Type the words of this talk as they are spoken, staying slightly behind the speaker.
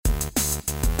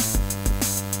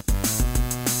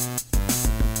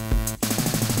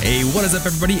What is up,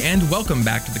 everybody, and welcome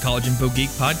back to the College Info Geek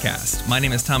podcast. My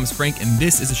name is Thomas Frank, and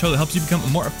this is a show that helps you become a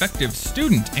more effective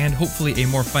student and hopefully a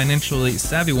more financially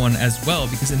savvy one as well,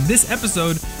 because in this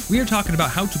episode, we are talking about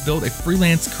how to build a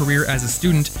freelance career as a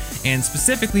student, and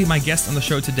specifically my guest on the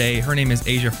show today, her name is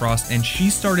Asia Frost, and she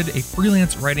started a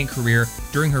freelance writing career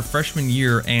during her freshman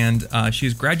year, and she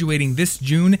is graduating this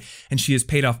June, and she has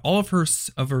paid off all of her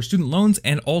student loans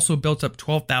and also built up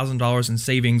 $12,000 in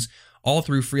savings all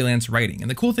through freelance writing. And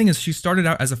the cool thing is she started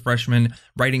out as a freshman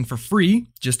writing for free,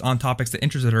 just on topics that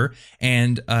interested her,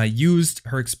 and used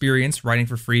her experience writing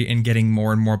for free and getting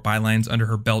more and more bylines under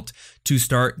her belt to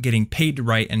start getting paid to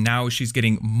write. And now she's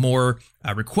getting more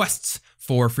requests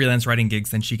for freelance writing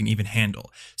gigs than she can even handle.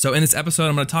 So in this episode,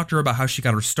 I'm going to talk to her about how she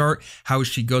got her start, how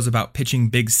she goes about pitching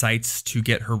big sites to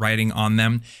get her writing on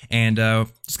them, and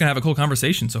just going to have a cool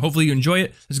conversation. So hopefully you enjoy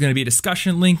it. There's going to be a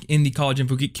discussion link in the College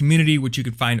Info Geek community, which you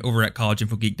can find over at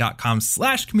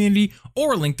collegeinfogeek.com/community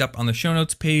or linked up on the show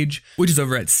notes page, which is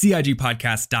over at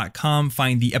cigpodcast.com.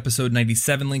 Find the episode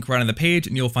 97 link right on the page,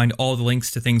 and you'll find all the links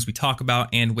to things we talk about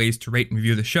and ways to rate and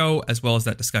review the show, as well as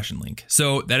that discussion link.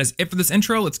 So that is it for this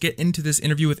intro. Let's get into this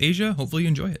interview with Asia. Hopefully you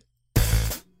enjoy it.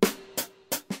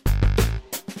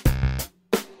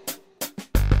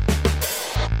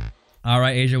 All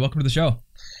right, Asia, welcome to the show.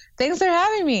 Thanks for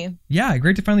having me. Yeah,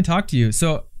 great to finally talk to you.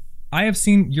 So I have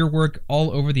seen your work all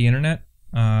over the internet,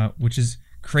 which is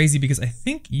crazy because I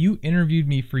think you interviewed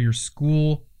me for your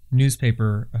school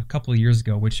newspaper a couple of years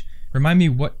ago, which remind me,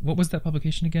 what was that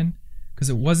publication again? Because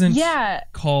it wasn't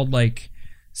called like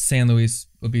San Luis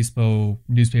Obispo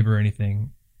newspaper or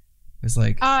anything. It was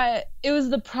like... it was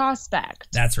The Prospect.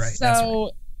 That's right.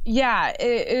 Yeah,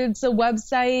 it's a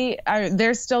website.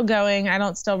 They're still going. I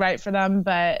don't still write for them,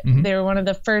 but they were one of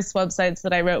the first websites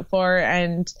that I wrote for,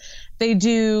 and they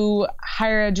do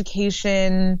higher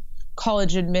education,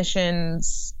 college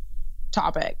admissions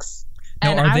topics.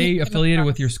 Now, are they affiliated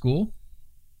with your school?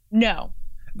 No.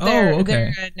 Okay.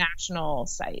 They're a national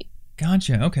site.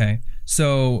 Gotcha. Okay.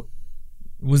 So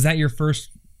was that your first...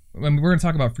 I mean, we're going to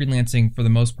talk about freelancing for the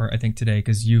most part, I think, today,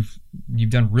 because you've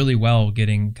done really well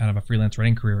getting kind of a freelance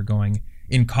writing career going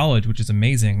in college, which is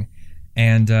amazing.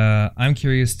 And I'm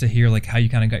curious to hear like how you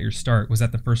kind of got your start. Was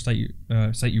that the first site you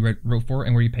wrote for,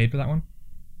 and were you paid for that one?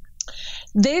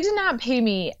 They did not pay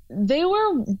me. They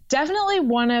were definitely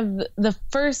one of the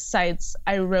first sites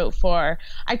I wrote for.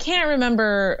 I can't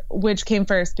remember which came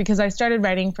first because I started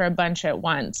writing for a bunch at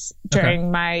once during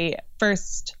my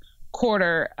first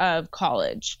quarter of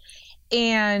college.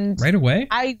 And right away,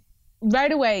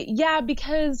 yeah,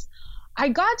 because I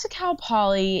got to Cal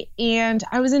Poly and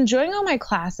I was enjoying all my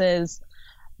classes,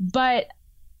 but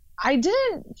I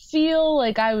didn't feel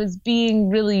like I was being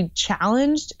really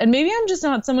challenged. And maybe I'm just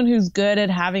not someone who's good at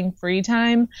having free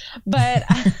time, but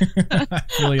I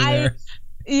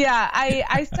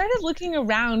started looking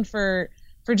around for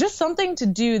just something to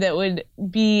do that would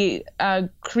be a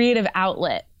creative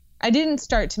outlet. I didn't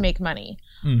start to make money.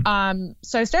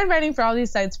 So I started writing for all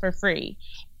these sites for free.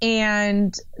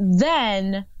 And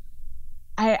then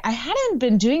I hadn't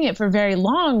been doing it for very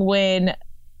long when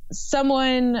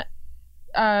someone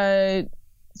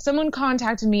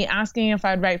contacted me asking if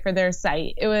I'd write for their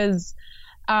site. It was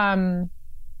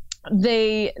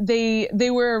they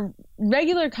were a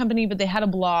regular company, but they had a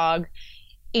blog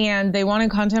and they wanted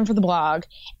content for the blog.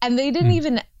 And they didn't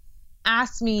even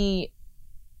ask me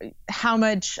how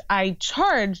much I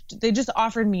charged. They just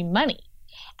offered me money.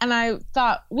 And I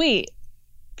thought, wait,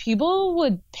 people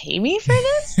would pay me for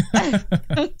this? I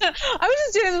was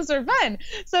just doing this for fun.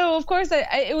 So of course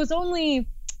it was only,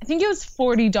 I think it was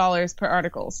 $40 per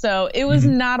article. So it was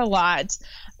not a lot,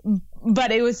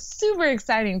 but it was super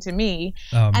exciting to me.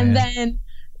 Oh, and then,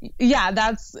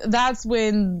 that's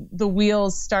when the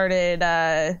wheels started,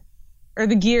 or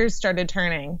the gears started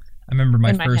turning. I remember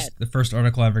the first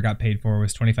article I ever got paid for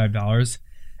was $25,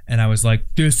 and I was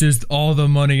like, "This is all the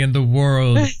money in the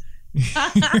world."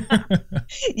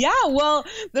 Yeah, well,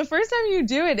 the first time you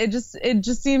do it, it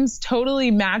just seems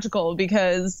totally magical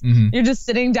because you're just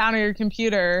sitting down at your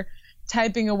computer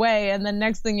typing away, and then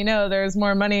next thing you know, there's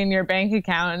more money in your bank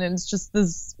account, and it's just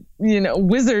this,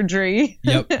 wizardry.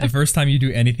 Yep. The first time you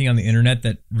do anything on the internet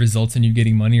that results in you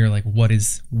getting money, you're like, what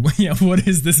is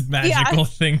this magical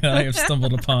thing that I have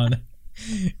stumbled upon?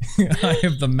 I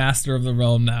am the master of the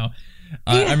realm now.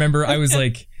 I remember I was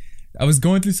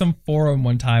going through some forum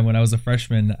one time when I was a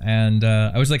freshman, and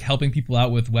I was like helping people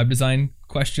out with web design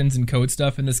questions and code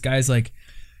stuff, and this guy's like,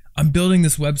 I'm building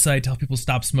this website to help people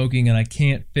stop smoking, and I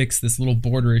can't fix this little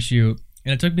border issue.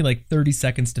 And it took me like 30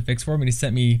 seconds to fix for him, and he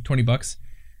sent me $20.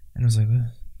 And I was like,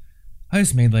 I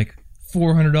just made like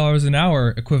 $400 an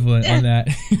hour equivalent on that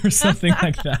or something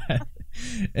like that.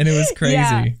 And it was crazy.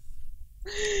 Yeah.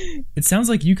 It sounds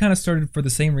like you kind of started for the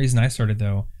same reason I started,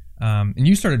 though. And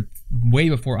you started way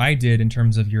before I did in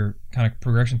terms of your kind of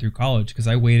progression through college, because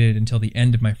I waited until the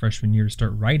end of my freshman year to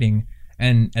start writing.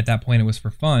 And at that point, it was for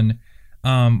fun.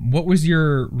 What was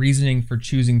your reasoning for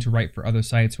choosing to write for other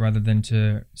sites rather than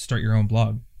to start your own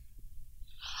blog?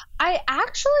 I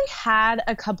actually had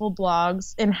a couple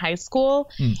blogs in high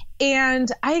school,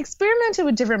 and I experimented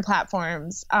with different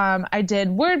platforms. I did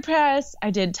WordPress, I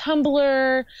did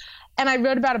Tumblr, and I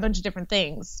wrote about a bunch of different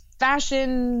things.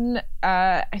 Fashion,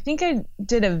 I think I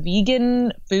did a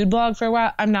vegan food blog for a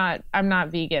while. I'm not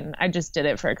vegan. I just did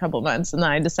it for a couple months, and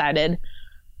then I decided,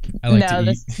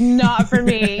 this is not for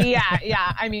me.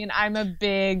 Yeah. I mean, I'm a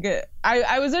big,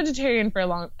 I was vegetarian for a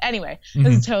long, anyway,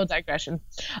 this is a total digression.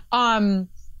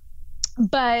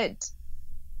 But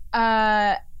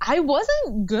I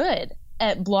wasn't good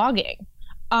at blogging,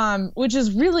 which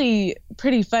is really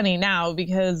pretty funny now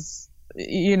because,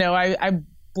 I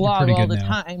blog all the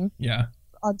time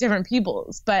on different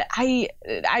people's, but I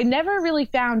never really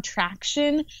found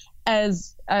traction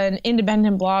as an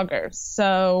independent blogger.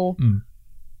 So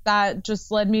that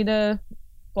just led me to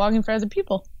blogging for other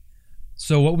people.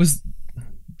 So what was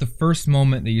the first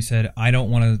moment that you said, I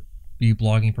don't want to be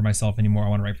blogging for myself anymore, I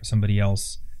want to write for somebody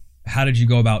else? How did you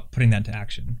go about putting that into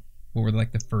action? What were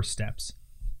like the first steps?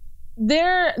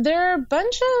 There are a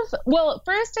bunch of,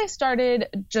 first I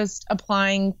started just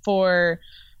applying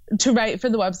to write for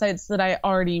the websites that I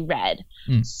already read.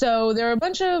 So there are a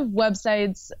bunch of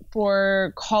websites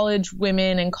for college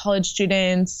women and college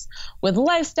students with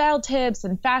lifestyle tips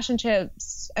and fashion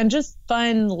tips and just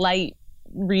fun, light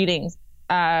reading.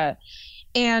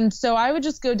 And so I would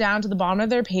just go down to the bottom of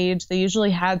their page. They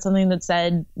usually had something that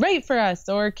said, write for us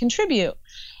or contribute.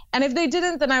 And if they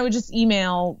didn't, then I would just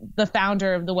email the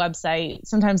founder of the website.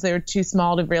 Sometimes they were too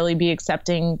small to really be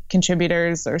accepting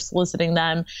contributors or soliciting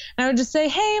them. And I would just say,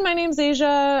 hey, my name's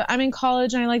Asia. I'm in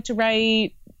college and I like to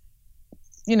write.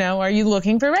 Are you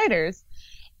looking for writers?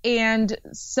 And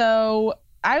so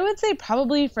I would say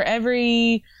probably for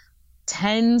every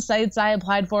 10 sites I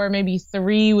applied for, maybe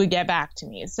 3 would get back to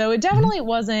me. So it definitely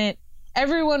wasn't,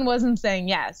 everyone wasn't saying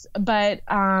yes. But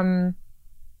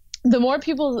the more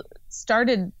people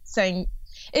started saying,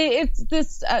 it's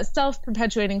this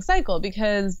self-perpetuating cycle,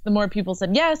 because the more people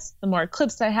said yes, the more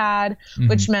clips I had,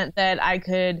 which meant that I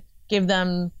could give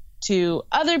them to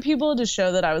other people to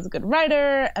show that I was a good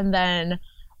writer. And then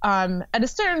at a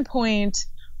certain point,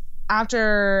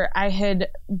 after I had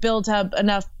built up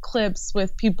enough clips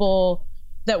with people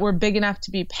that were big enough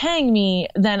to be paying me,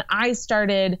 then I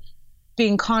started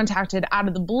being contacted out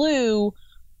of the blue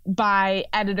by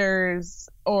editors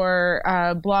or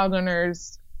blog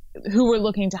owners who were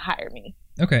looking to hire me.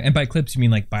 Okay. And by clips, you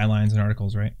mean like bylines and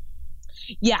articles, right?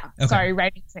 Yeah. Okay. Sorry,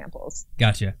 writing samples.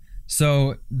 Gotcha.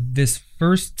 So this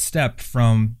first step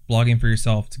from blogging for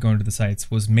yourself to going to the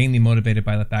sites was mainly motivated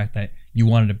by the fact that you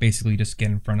wanted to basically just get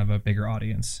in front of a bigger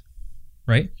audience,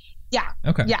 right? Yeah.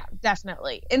 Okay. Yeah,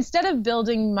 definitely. Instead of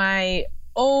building my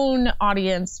own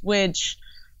audience, which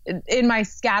in my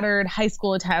scattered high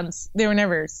school attempts, they were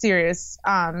never serious.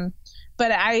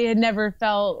 But I had never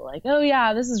felt like, oh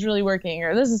yeah, this is really working,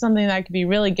 or this is something that I could be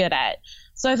really good at.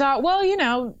 So I thought,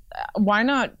 well, why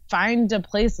not find a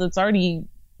place that's already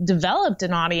developed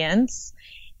an audience,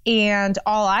 and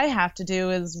all I have to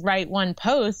do is write one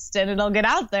post and it'll get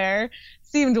out there.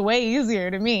 Seemed way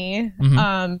easier to me.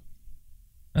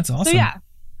 That's awesome. So yeah,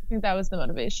 I think that was the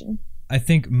motivation. I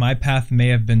think my path may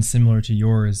have been similar to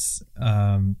yours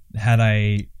had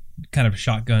I kind of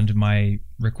shotgunned my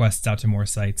requests out to more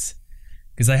sites,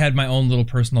 because I had my own little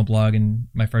personal blog in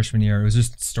my freshman year. It was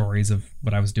just stories of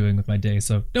what I was doing with my day,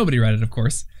 so nobody read it, of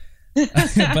course.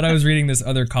 But I was reading this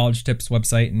other college tips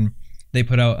website, and they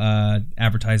put out an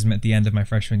advertisement at the end of my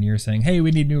freshman year saying, hey,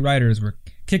 we need new writers. We're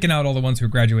kicking out all the ones who are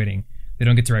graduating. They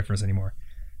don't get to write for us anymore.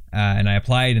 And I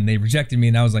applied, and they rejected me,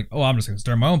 and I was like, oh, I'm just going to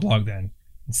start my own blog then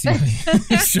and see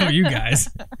show you guys.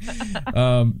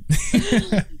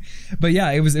 But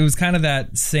yeah, it was kind of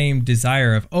that same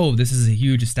desire of, oh, this is a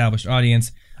huge established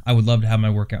audience. I would love to have my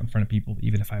work out in front of people,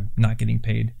 even if I'm not getting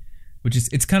paid. Which is,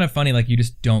 it's kind of funny, like you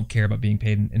just don't care about being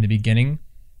paid in the beginning.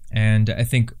 And I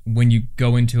think when you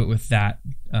go into it with that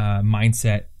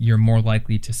mindset, you're more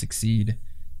likely to succeed,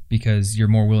 because you're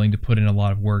more willing to put in a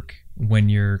lot of work when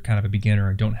you're kind of a beginner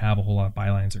and don't have a whole lot of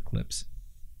bylines or clips.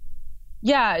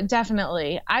 Yeah,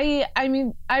 definitely. I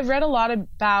mean, I've read a lot of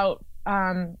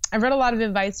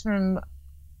advice from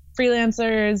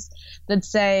freelancers that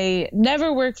say,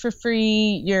 never work for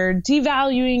free. You're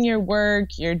devaluing your work.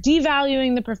 You're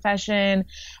devaluing the profession.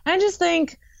 I just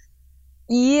think,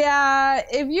 yeah,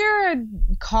 if you're a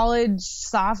college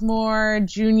sophomore,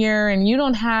 junior, and you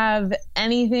don't have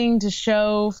anything to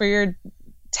show for your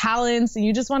talents and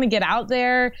you just want to get out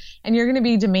there and you're going to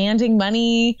be demanding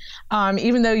money,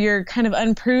 even though you're kind of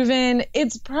unproven,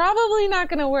 it's probably not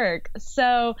going to work.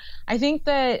 So I think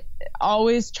that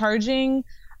always charging,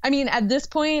 I mean, at this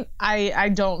point, I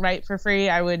don't write for free.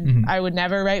 I would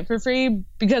never write for free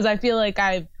because I feel like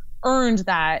I've earned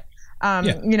that.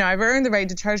 You know, I've earned the right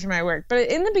to charge for my work. But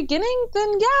in the beginning,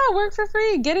 then yeah, work for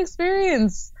free, get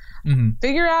experience,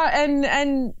 figure out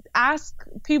and ask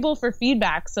people for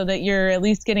feedback so that you're at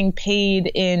least getting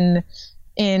paid in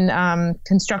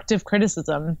constructive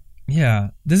criticism. Yeah,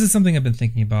 this is something I've been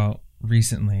thinking about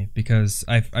recently because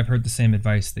I've heard the same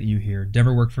advice that you hear.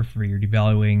 Never work for free. You're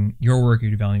devaluing your work.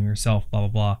 You're devaluing yourself. Blah blah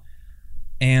blah.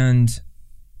 And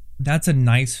that's a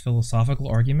nice philosophical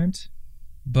argument,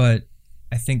 but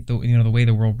I think the way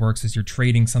the world works is you're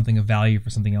trading something of value for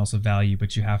something else of value,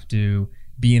 but you have to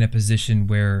be in a position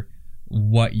where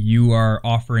what you are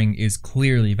offering is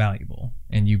clearly valuable,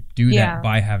 and you do that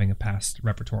by having a past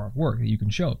repertoire of work that you can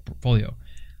show, portfolio.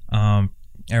 I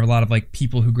have a lot of like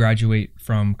people who graduate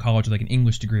from college with like an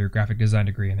English degree or graphic design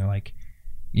degree, and they're like,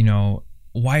 you know,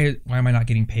 why am I not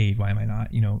getting paid? Why am I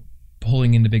not, you know,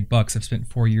 pulling in the big bucks? I've spent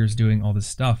 4 years doing all this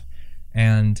stuff,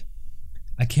 and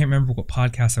I can't remember what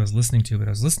podcast I was listening to, but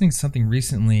I was listening to something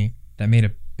recently that made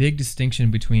a big distinction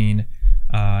between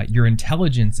your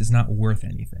intelligence is not worth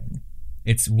anything.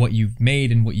 It's what you've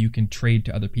made and what you can trade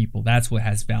to other people. That's what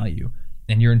has value.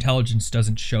 And your intelligence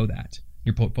doesn't show that.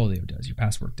 Your portfolio does. Your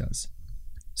past work does.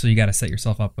 So you got to set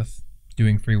yourself up with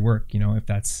doing free work, you know, if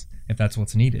that's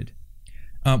what's needed.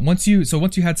 Once you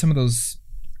had some of those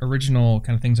original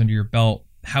kind of things under your belt,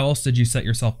 how else did you set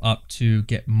yourself up to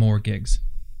get more gigs?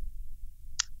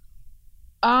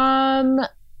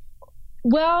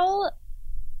 Well,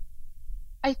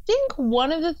 I think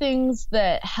one of the things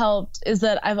that helped is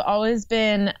that I've always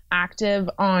been active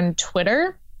on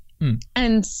Twitter.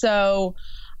 And so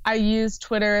I use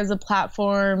Twitter as a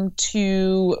platform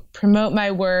to promote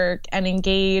my work and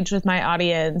engage with my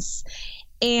audience.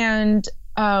 And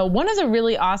one of the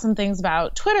really awesome things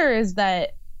about Twitter is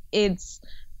that it's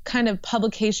kind of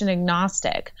publication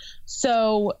agnostic.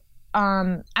 So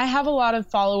I have a lot of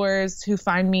followers who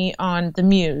find me on The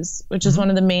Muse, which is one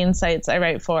of the main sites I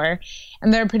write for.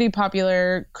 And they're a pretty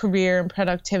popular career and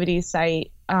productivity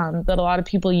site that a lot of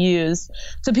people use.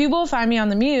 So people find me on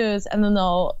The Muse and then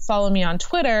they'll follow me on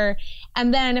Twitter.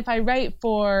 And then if I write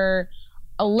for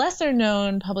a lesser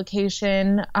known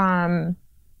publication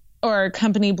or a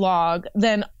company blog,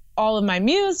 then all of my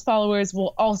Muse followers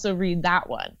will also read that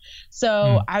one.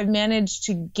 So I've managed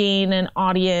to gain an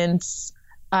audience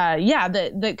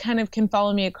that kind of can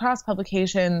follow me across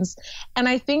publications. And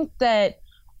I think that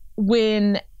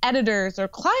when editors or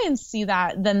clients see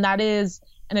that, then that is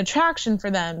an attraction for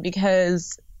them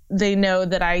because they know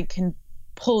that I can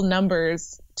pull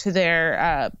numbers to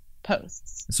their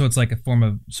posts. So it's like a form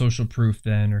of social proof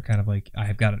then, or kind of like I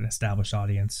have got an established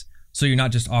audience. So you're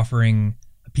not just offering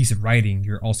a piece of writing,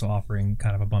 you're also offering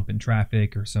kind of a bump in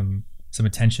traffic or some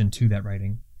attention to that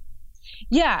writing.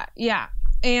 Yeah.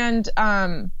 And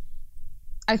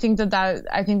I think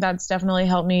that's definitely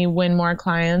helped me win more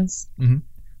clients.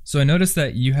 So I noticed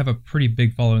that you have a pretty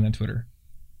big following on Twitter.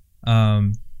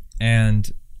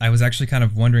 And I was actually kind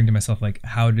of wondering to myself, like,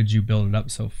 how did you build it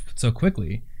up so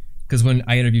quickly? Because when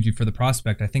I interviewed you for The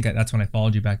Prospect, I think that's when I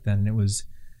followed you back then, and it was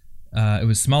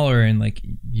smaller, and like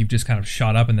you've just kind of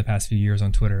shot up in the past few years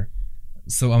on Twitter.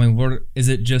 So, I mean, is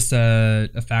it just a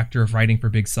factor of writing for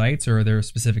big sites, or are there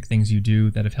specific things you do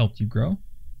that have helped you grow?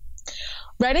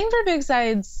 Writing for big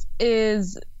sites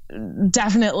is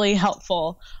definitely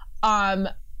helpful.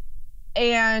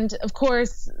 And of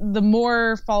course, the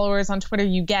more followers on Twitter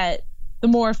you get,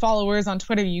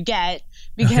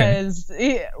 because,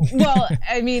 well,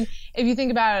 I mean, if you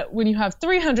think about it, when you have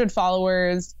 300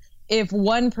 followers, if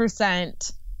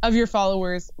 1% of your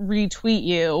followers retweet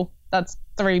you, that's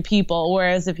 3 people.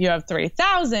 Whereas if you have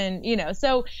 3,000, you know,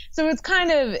 so it's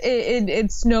kind of,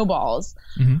 it snowballs.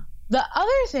 The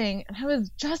other thing, and I was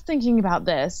just thinking about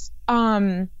this,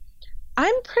 I'm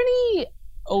pretty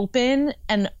open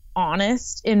and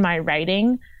honest in my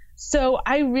writing. So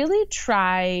I really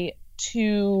try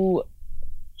to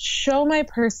show my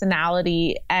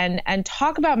personality and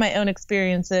talk about my own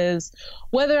experiences,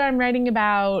 whether I'm writing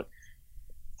about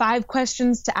 5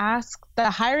 questions to ask the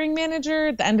hiring manager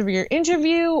at the end of your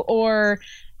interview, or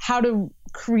how to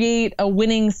create a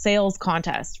winning sales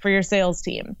contest for your sales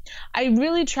team. I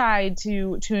really tried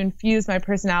to infuse my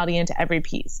personality into every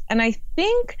piece. And I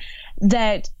think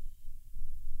that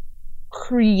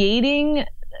creating,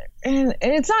 and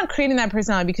it's not creating that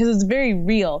personality because it's very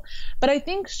real, but I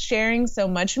think sharing so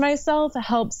much of myself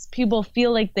helps people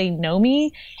feel like they know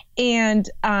me. And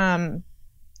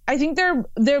I think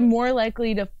they're more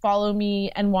likely to follow me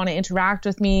and want to interact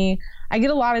with me. I get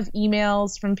a lot of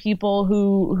emails from people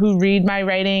who read my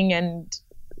writing and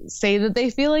say that they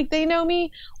feel like they know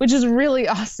me, which is really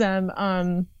awesome.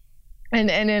 And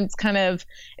it's kind of,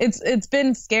 it's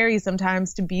been scary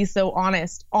sometimes to be so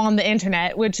honest on the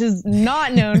internet, which is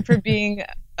not known for being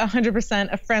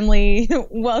 100% a friendly,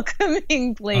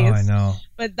 welcoming place. Oh, I know.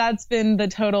 But that's been the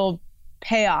total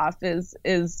payoff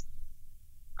is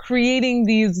creating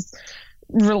these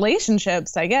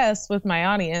relationships, I guess, with my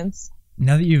audience.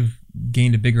 Now that you've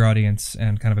gained a bigger audience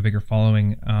and kind of a bigger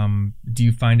following, do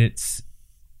you find it's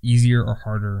easier or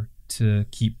harder to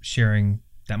keep sharing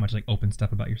that much like open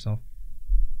stuff about yourself?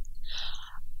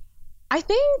 I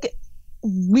think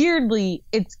weirdly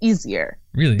it's easier.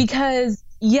 Really? Because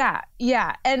yeah.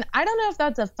 And I don't know if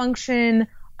that's a function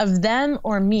of them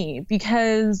or me,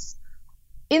 because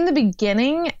in the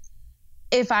beginning,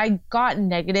 if I got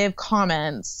negative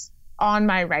comments on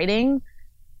my writing,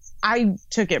 I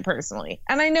took it personally.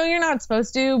 And I know you're not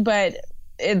supposed to, but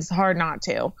it's hard not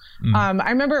to. I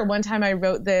remember one time I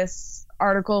wrote this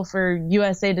article for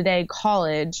USA Today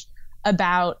College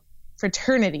about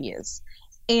fraternities.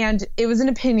 And it was an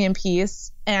opinion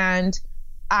piece. And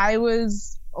I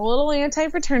was a little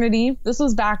anti-fraternity. This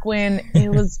was back when it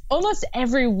was almost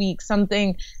every week some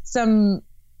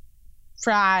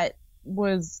frat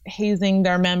was hazing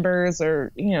their members,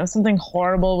 or something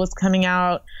horrible was coming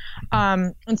out,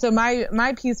 and so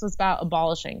my piece was about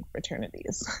abolishing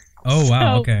fraternities. Oh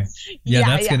wow. Okay. Yeah,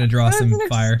 that's gonna draw some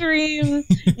fire. Extreme.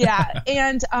 Yeah.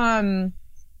 And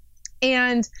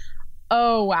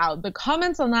oh wow, the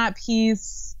comments on that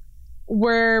piece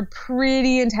were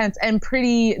pretty intense and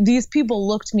these people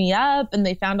looked me up and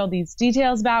they found all these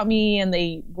details about me and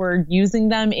they were using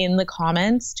them in the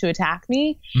comments to attack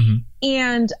me.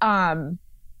 And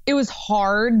it was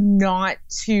hard not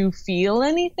to feel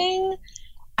anything.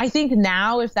 I think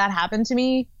now if that happened to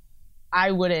me,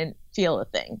 I wouldn't feel a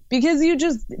thing, because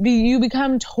you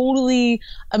become totally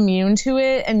immune to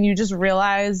it, and you just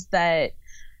realize that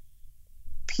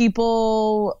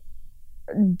people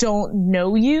don't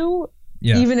know you.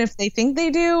 Yeah. Even if they think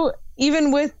they do,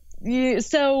 even with you.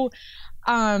 So,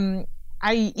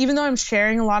 even though I'm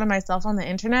sharing a lot of myself on the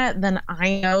internet, then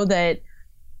I know that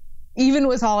even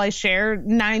with all I share,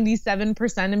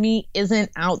 97% of me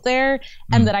isn't out there,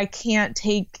 and that I can't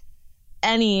take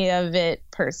any of it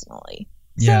personally.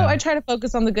 Yeah. So I try to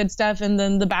focus on the good stuff, and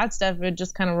then the bad stuff, it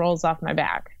just kind of rolls off my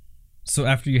back. So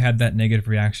after you had that negative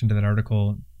reaction to that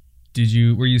article,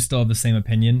 were you still of the same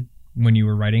opinion when you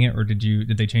were writing it, or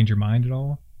did they change your mind at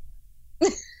all?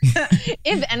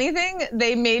 If anything,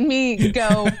 they made me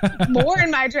go more in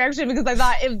my direction, because I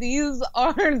thought, if these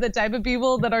are the type of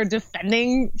people that are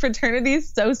defending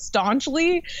fraternities so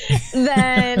staunchly,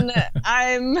 then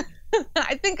I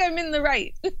think I'm in the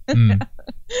right.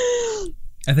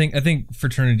 I think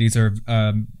fraternities are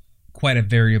quite a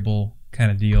variable kind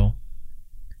of deal.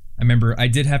 I remember I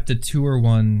did have to tour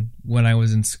one when I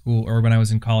was in school, or when I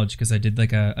was in college, because I did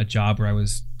like a job where I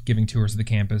was giving tours of the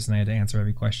campus and I had to answer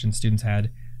every question students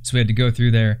had. So we had to go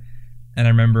through there. And I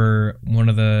remember one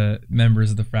of the members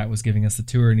of the frat was giving us the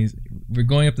tour, and we're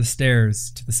going up the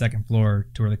stairs to the second floor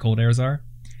to where the cold airs are.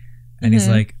 And he's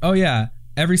like, oh yeah,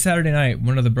 every Saturday night,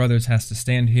 one of the brothers has to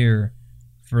stand here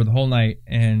for the whole night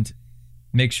and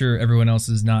make sure everyone else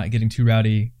is not getting too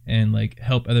rowdy, and like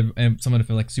help someone to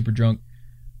feel like super drunk.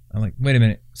 I'm like, wait a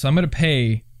minute. So I'm going to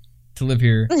pay to live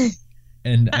here,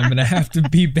 and I'm going to have to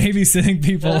be babysitting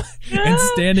people and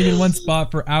standing in one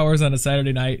spot for hours on a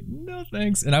Saturday night. No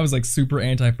thanks. And I was like super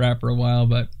anti-frat for a while,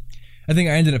 but I think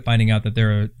I ended up finding out that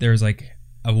there's like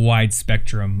a wide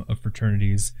spectrum of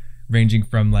fraternities, ranging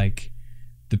from like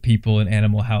the people in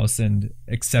Animal House and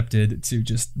Accepted to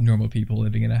just normal people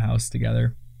living in a house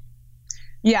together.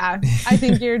 Yeah, I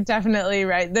think you're definitely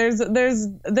right. There's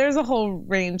a whole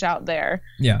range out there.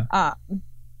 Yeah.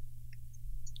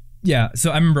 Yeah.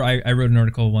 So I remember I wrote an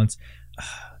article once.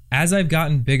 As I've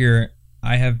gotten bigger,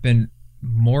 I have been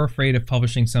more afraid of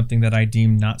publishing something that I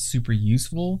deem not super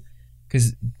useful.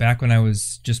 Because back when I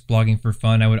was just blogging for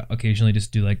fun, I would occasionally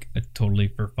just do like a totally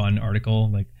for fun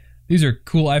article. Like, these are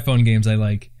cool iPhone games I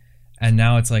like. And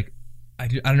now it's like, I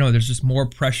don't know, there's just more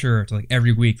pressure to like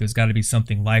every week there's got to be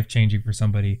something life-changing for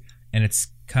somebody, and it's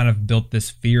kind of built this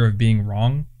fear of being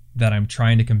wrong that I'm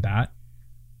trying to combat.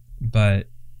 but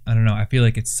I don't know. I feel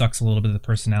like it sucks a little bit of the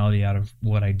personality out of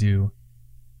what I do.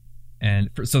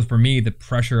 And so for me, the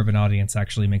pressure of an audience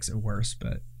actually makes it worse.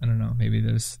 But I don't know. Maybe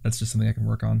that's just something I can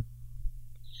work on.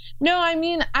 No, I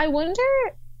mean,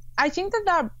 I think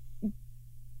that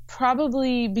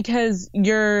probably because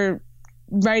you're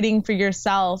writing for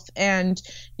yourself and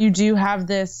you do have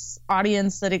this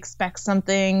audience that expects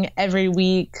something every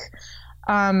week.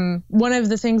 One of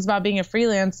the things about being a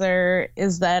freelancer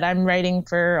is that I'm writing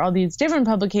for all these different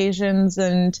publications,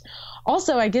 and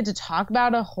also I get to talk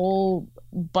about a whole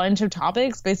bunch of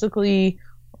topics, basically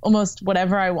almost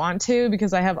whatever I want to,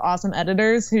 because I have awesome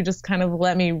editors who just kind of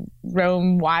let me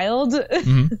roam wild.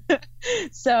 Mm-hmm.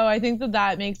 So I think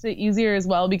that makes it easier as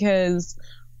well, because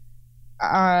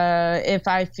if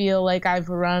I feel like I've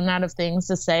run out of things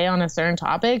to say on a certain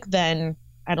topic, then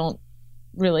I don't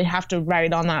really have to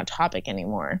write on that topic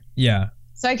anymore. Yeah.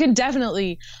 So I could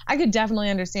definitely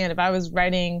understand if I was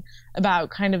writing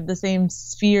about kind of the same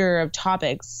sphere of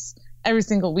topics every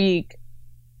single week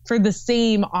for the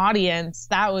same audience,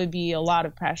 that would be a lot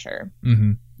of pressure.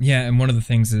 Mm-hmm. Yeah. And one of the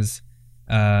things is,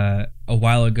 a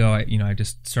while ago, I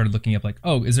just started looking up like,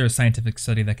 oh, is there a scientific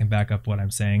study that can back up what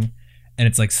I'm saying? And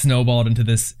it's like snowballed into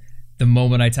this. The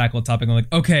moment I tackle a topic, I'm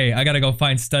like, okay, I got to go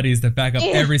find studies that back up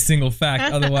every single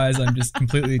fact. Otherwise, I'm just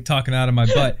completely talking out of my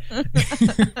butt.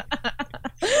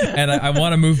 And I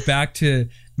want to move back to,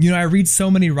 I read so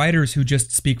many writers who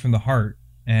just speak from the heart.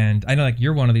 And I know like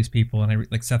you're one of these people, and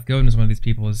like Seth Godin is one of these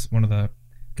people, is one of the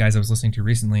guys I was listening to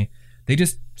recently. They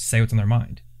just say what's on their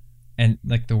mind, and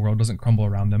like the world doesn't crumble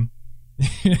around them.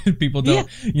 People don't,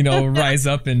 rise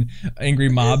up in angry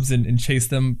mobs and chase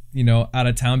them, out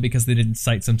of town because they didn't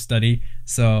cite some study.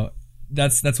 So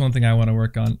that's one thing I want to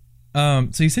work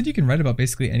on. So you said you can write about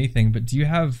basically anything, but do you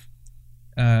have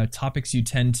topics you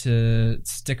tend to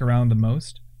stick around the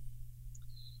most?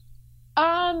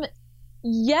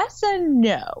 Yes and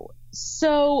no.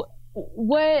 So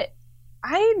what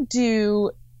I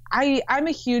do, I'm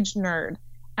a huge nerd.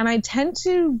 And I tend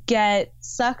to get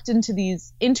sucked into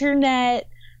these internet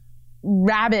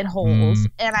rabbit holes,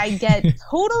 and I get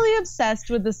totally obsessed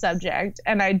with the subject.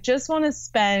 And I just want to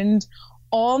spend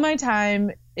all my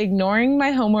time ignoring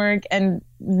my homework and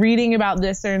reading about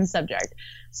this certain subject.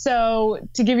 So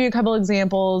to give you a couple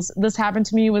examples, this happened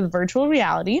to me with virtual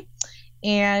reality,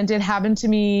 and it happened to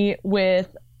me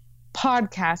with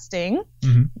podcasting.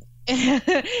 Mm-hmm.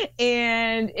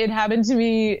 And it happened to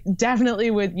me definitely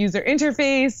with user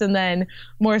interface, and then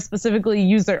more specifically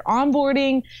user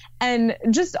onboarding, and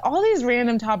just all these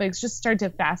random topics just start to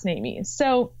fascinate me.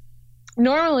 So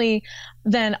normally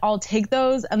then I'll take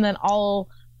those and then I'll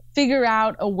figure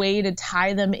out a way to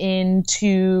tie them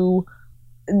into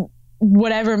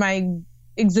whatever my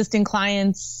existing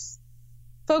clients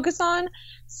focus on.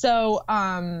 So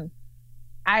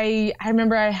I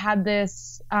remember I had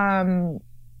this client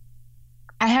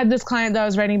that I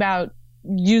was writing about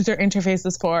user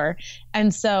interfaces for.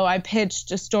 And so I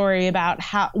pitched a story about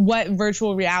what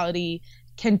virtual reality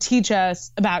can teach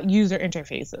us about user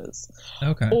interfaces.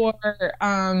 Okay. Or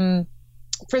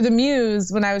for the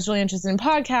Muse, when I was really interested in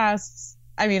podcasts,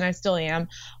 I mean, I still am.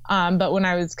 But when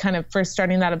I was kind of first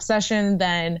starting that obsession,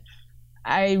 then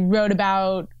I wrote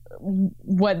about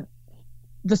what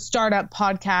the startup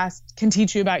podcast can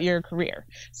teach you about your career.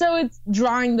 So it's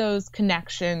drawing those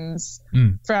connections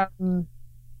from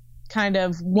kind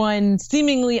of one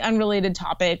seemingly unrelated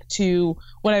topic to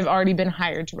what I've already been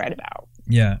hired to write about.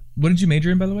 Yeah. What did you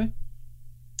major in, by the way?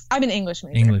 I'm an English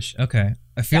major. English. Okay.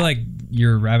 I feel like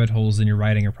your rabbit holes in your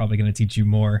writing are probably going to teach you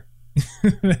more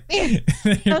than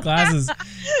your classes.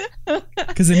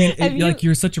 Because I mean,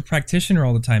 you're such a practitioner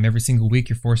all the time. Every single week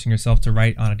you're forcing yourself to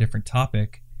write on a different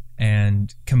topic.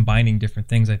 And combining different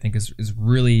things, I think, is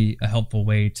really a helpful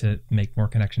way to make more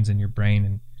connections in your brain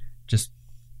and just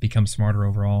become smarter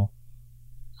overall.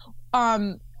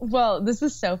 Well, this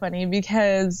is so funny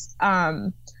because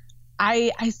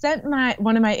I sent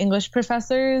one of my English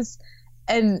professors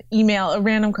an email, a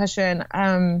random question,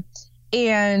 and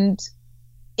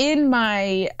in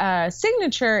my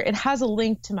signature, it has a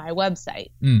link to my website,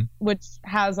 which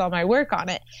has all my work on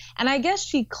it. And I guess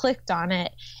she clicked on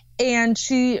it. And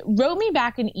she wrote me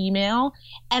back an email,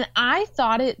 and I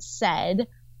thought it said,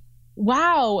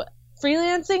 wow,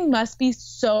 freelancing must be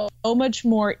so much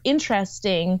more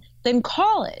interesting than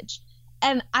college.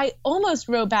 And I almost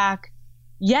wrote back,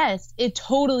 yes, it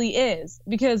totally is,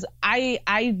 because I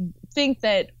think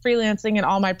that freelancing and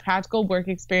all my practical work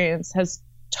experience has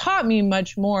taught me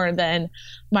much more than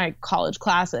my college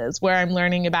classes, where I'm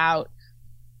learning about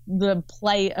the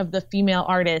plight of the female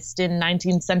artist in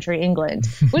 19th century England,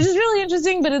 which is really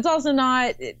interesting, but it's also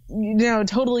not,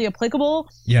 totally applicable.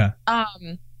 Yeah.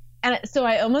 And so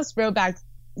I almost wrote back,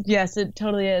 yes, it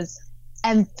totally is.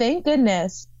 And thank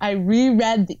goodness I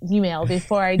reread the email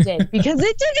before I did, because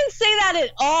it didn't say that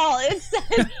at all. It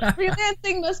said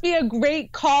freelancing must be a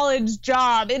great college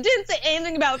job. It didn't say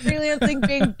anything about freelancing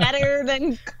being better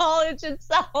than college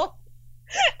itself.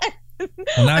 Well,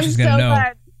 now she's going to know.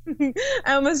 Glad.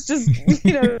 I almost just,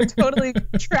 totally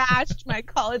trashed my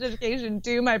college education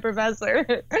to my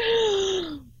professor.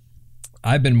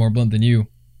 I've been more blunt than you.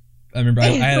 I remember I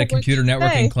had a computer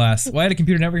networking class. Well, I had a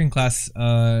computer networking class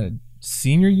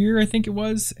senior year, I think it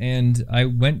was, and I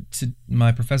went to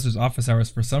my professor's office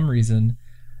hours for some reason,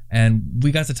 and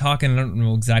we got to talking. I don't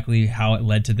know exactly how it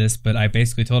led to this, but I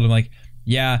basically told him, like,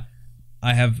 yeah,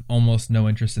 I have almost no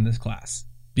interest in this class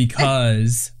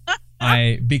because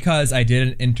I did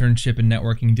an internship in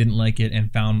networking, didn't like it,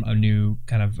 and found a new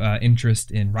kind of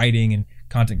interest in writing and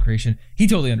content creation. He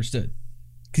totally understood,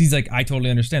 because he's like, I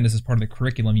totally understand, this is part of the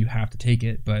curriculum, you have to take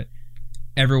it, but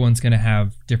everyone's going to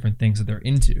have different things that they're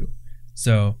into.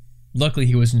 So luckily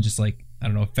he wasn't just like, I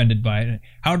don't know, offended by it.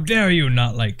 How dare you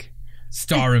not like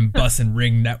Star and Bus and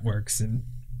Ring networks and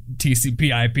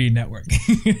TCP/IP network.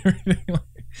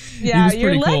 Yeah,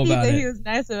 you're lucky that he was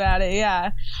nice about it.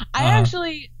 Yeah, I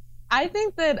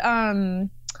think that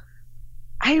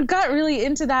I got really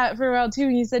into that for a while too.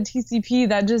 When you said TCP,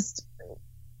 I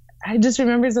just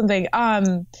remembered something.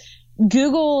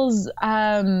 Google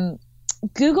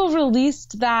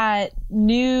released that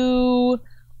new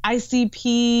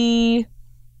ICP.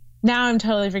 Now I'm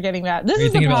totally forgetting that. This Are you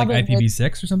is thinking the about problem like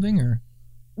IPv6 or something, or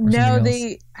no?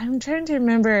 I'm trying to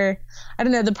remember. I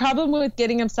don't know. The problem with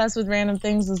getting obsessed with random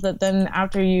things is that then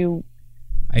after you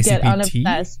get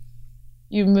unobsessed,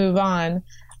 you move on.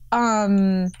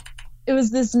 It was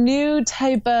this new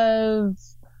type of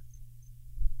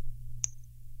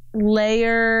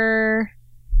layer.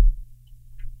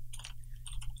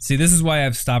 See, this is why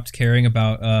I've stopped caring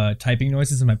about typing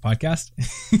noises in my podcast.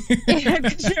 Yeah,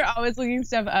 because you're always looking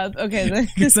stuff up. Okay.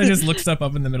 Because I just look stuff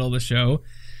up in the middle of the show.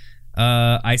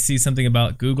 I see something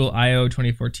about Google I/O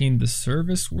 2014, the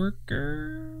service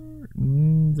worker.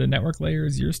 The network layer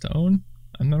is yours to own.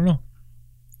 I don't know.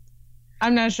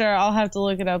 I'm not sure. I'll have to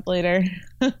look it up later.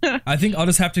 I think I'll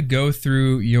just have to go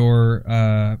through your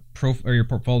your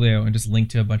portfolio and just link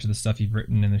to a bunch of the stuff you've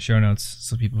written in the show notes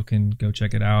so people can go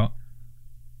check it out.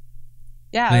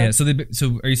 Yeah. So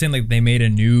are you saying like they made a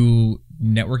new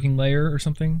networking layer or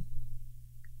something?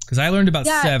 Because I learned about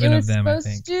 7 of them, I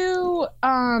think.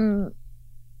 Oh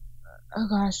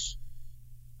gosh.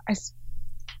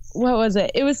 What was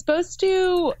it? It was supposed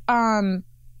to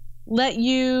let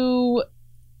you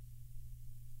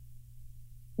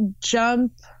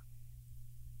jump.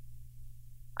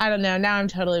 I don't know. Now I'm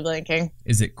totally blanking.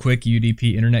 Is it quick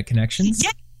UDP internet connections?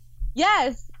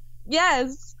 Yes.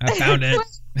 I found it.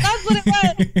 That's what it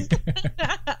was.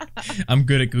 I'm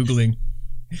good at Googling.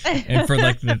 And for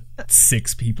like the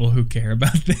 6 people who care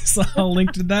about this, I'll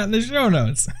link to that in the show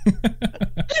notes.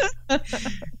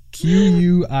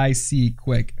 QUIC,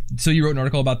 quick. So you wrote an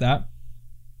article about that?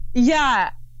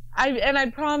 Yeah.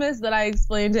 I promise that I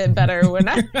explained it better when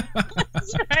I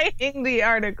was writing the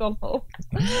article.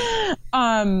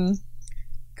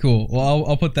 Cool. Well,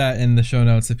 I'll put that in the show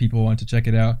notes if people want to check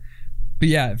it out. But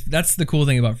yeah, that's the cool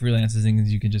thing about freelancing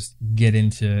is you can just get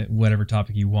into whatever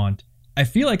topic you want. I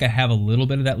feel like I have a little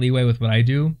bit of that leeway with what I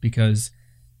do because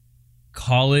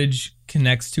college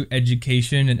connects to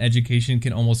education and education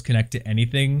can almost connect to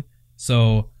anything.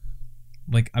 So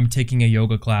like I'm taking a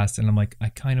yoga class and I'm like, I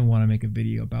kind of want to make a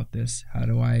video about this. How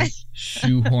do I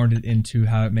shoehorn it into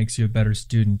how it makes you a better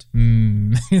student?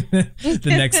 The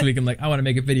next week I'm like, I want to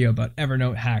make a video about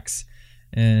Evernote hacks.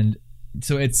 And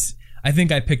so I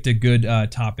think I picked a good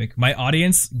topic. My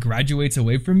audience graduates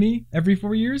away from me every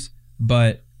 4 years,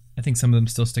 but I think some of them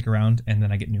still stick around and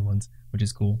then I get new ones, which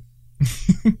is cool.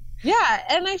 Yeah,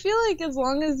 and I feel like as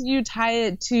long as you tie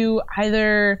it to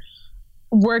either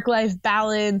work-life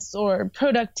balance or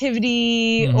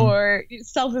productivity or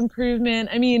self-improvement,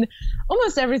 I mean,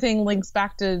 almost everything links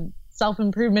back to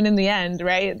self-improvement in the end,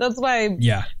 right? That's why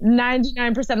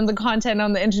 99% of the content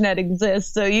on the internet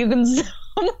exists, so you can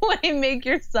some way make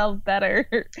yourself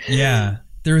better. Yeah.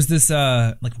 There was this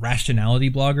like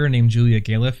rationality blogger named Julia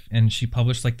Galef, and she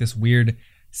published like this weird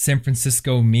San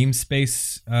Francisco meme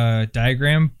space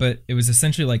diagram, but it was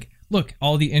essentially like, look,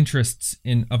 all the interests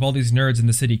of all these nerds in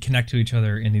the city connect to each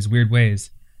other in these weird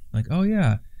ways. Like, oh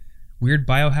yeah, weird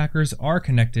biohackers are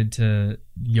connected to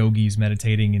yogis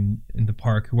meditating in the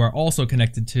park who are also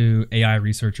connected to AI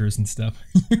researchers and stuff.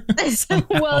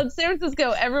 Well, in San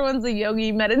Francisco, everyone's a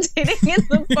yogi meditating in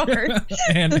the park.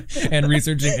 and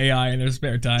researching AI in their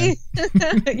spare time.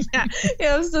 Yeah, you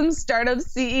have some startup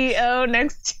CEO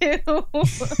next to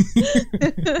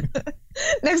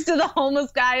the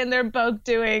homeless guy, and they're both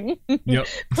doing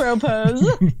crow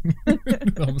pose.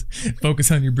 Focus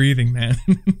on your breathing, man.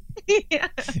 Yeah.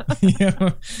 You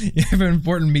have an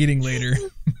important meeting later.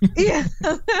 Yeah.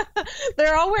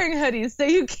 They're all wearing hoodies, so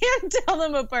you can't tell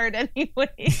them apart anyway.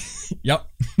 Yep.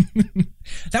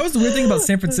 That was the weird thing about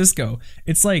San Francisco.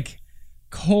 It's like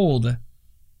cold,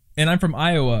 and I'm from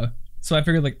Iowa, so I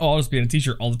figured like, oh, I'll just be in a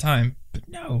t-shirt all the time. But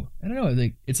no, I don't know.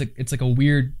 Like it's like a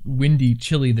weird, windy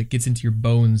chili that gets into your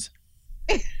bones.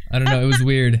 I don't know. It was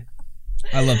weird.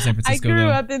 I love San Francisco. I grew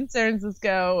up in San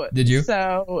Francisco. Did you?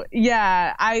 So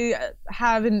yeah, I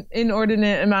have an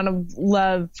inordinate amount of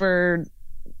love for,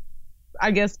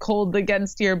 I guess, cold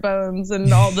against your bones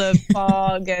and all the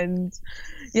fog, and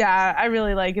yeah, I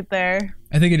really like it there.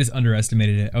 I think I just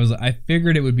underestimated it. I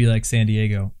figured it would be like San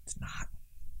Diego. It's not.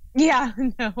 Yeah,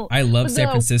 no. I love San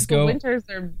Francisco. The winters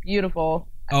are beautiful.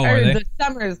 Oh, are they? The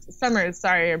summers,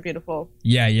 are beautiful.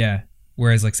 Yeah.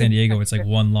 Whereas like San Diego, it's like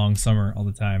one long summer all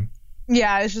the time.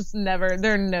 Yeah, it's just there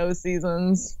are no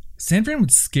seasons. San Fran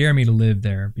would scare me to live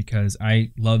there because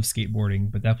I love skateboarding,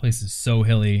 but that place is so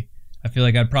hilly. I feel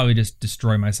like I'd probably just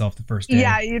destroy myself the first day.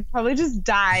 Yeah, you'd probably just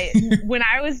die. When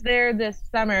I was there this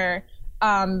summer,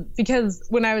 because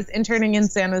when I was interning in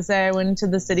San Jose, I went to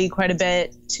the city quite a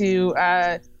bit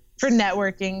for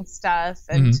networking stuff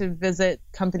and to visit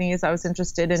companies I was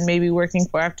interested in maybe working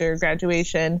for after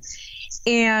graduation.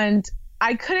 And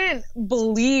I couldn't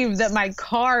believe that my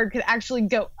car could actually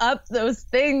go up those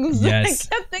things. Yes.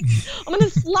 I kept thinking, I'm going to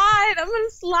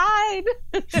slide.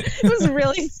 It was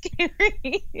really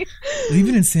scary.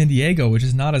 Even in San Diego, which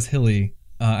is not as hilly,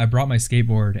 I brought my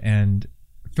skateboard, and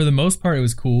for the most part, it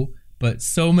was cool. But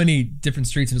so many different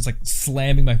streets, and it's like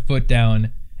slamming my foot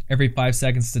down every 5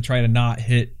 seconds to try to not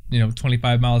hit,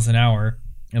 25 miles an hour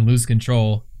and lose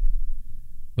control,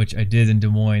 which I did in Des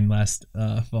Moines last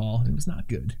fall. It was not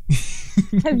good.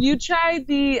 Have you tried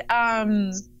the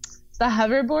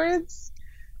hoverboards?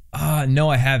 No,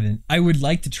 I haven't. I would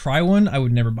like to try one. I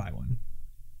would never buy one.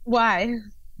 Why?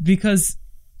 Because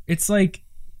it's like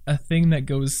a thing that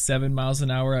goes 7 miles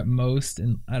an hour at most,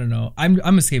 and I don't know. I'm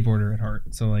a skateboarder at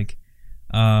heart, so like,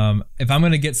 if I'm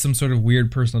gonna get some sort of weird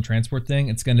personal transport thing,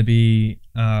 it's gonna be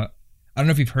I don't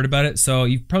know if you've heard about it. So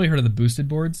you've probably heard of the boosted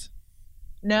boards.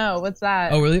 No, what's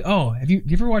that? Oh, really? Oh, do you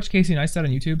ever watch Casey Neistat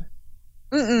on YouTube?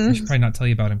 I should probably not tell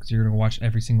you about him because you're gonna watch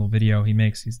every single video he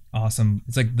makes. He's awesome.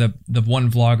 It's like the one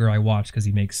vlogger I watch because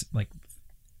he makes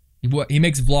he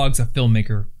makes vlogs a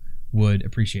filmmaker would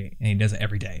appreciate, and he does it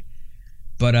every day.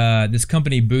 But this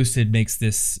company Boosted makes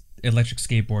this electric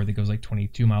skateboard that goes like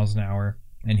 22 miles an hour,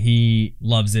 and he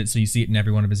loves it. So you see it in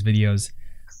every one of his videos.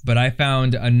 But I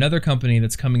found another company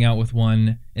that's coming out with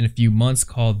one in a few months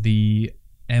called the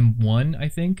M1, I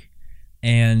think,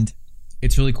 and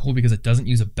it's really cool because it doesn't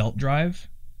use a belt drive.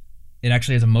 It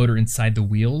actually has a motor inside the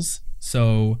wheels,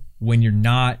 so when you're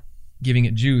not giving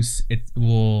it juice,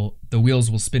 the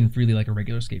wheels will spin freely like a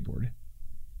regular skateboard,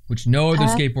 which no other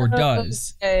skateboard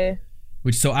does. Okay.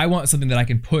 So I want something that I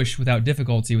can push without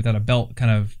difficulty, without a belt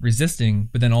kind of resisting,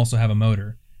 but then also have a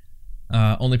motor.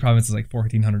 Only problem is like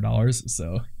 $1,400,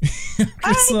 so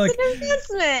it's like, an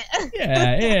investment.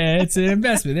 Yeah, it's an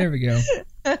investment. There we go.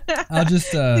 I'll just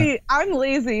see, I'm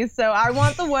lazy, so I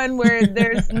want the one where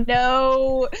there's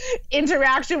no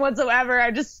interaction whatsoever.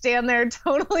 I just stand there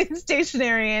totally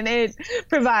stationary, and it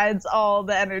provides all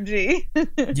the energy.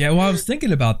 Yeah, well, I was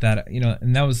thinking about that,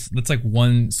 and that's like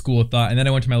one school of thought. And then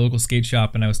I went to my local skate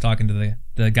shop, and I was talking to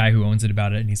the guy who owns it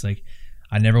about it, and he's like,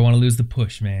 "I never want to lose the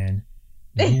push, man.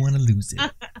 Never want to lose it."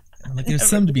 I'm like, there's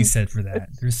something to be said for that.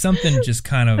 There's something just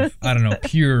kind of, I don't know,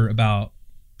 pure about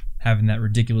having that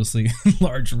ridiculously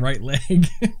large right leg.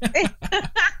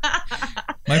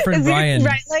 My friend Brian. Your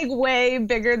right leg way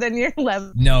bigger than your left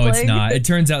leg? No, it's not. It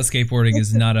turns out skateboarding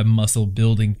is not a muscle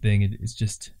building thing. It's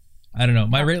just, I don't know.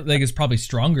 My right leg is probably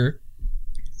stronger,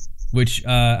 which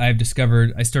I've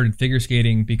discovered. I started figure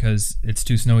skating because it's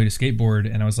too snowy to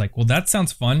skateboard, and I was like, well, that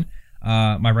sounds fun.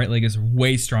 My right leg is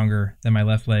way stronger than my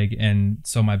left leg, and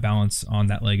so my balance on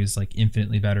that leg is like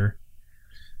infinitely better.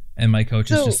 And my coach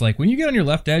is just like, when you get on your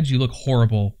left edge, you look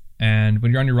horrible, and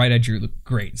when you're on your right edge, you look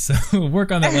great. So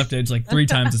work on that left edge like 3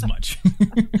 times as much.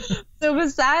 So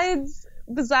besides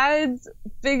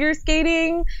figure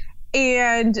skating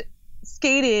and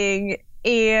skating,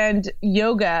 and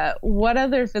yoga. What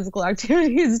other physical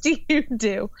activities do you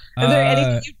do? Are there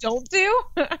anything you don't do?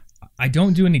 I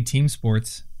don't do any team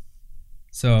sports.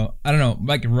 So I don't know.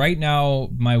 Like right now,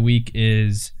 my week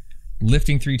is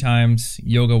lifting 3 times,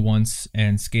 yoga once,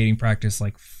 and skating practice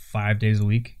like 5 days a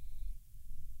week.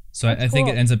 So I think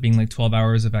it ends up being like 12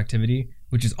 hours of activity,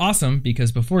 which is awesome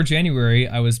because before January,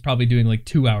 I was probably doing like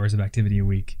 2 hours of activity a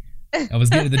week. I was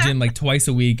getting to the gym like twice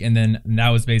a week, and then that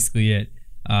was basically it.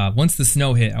 Once the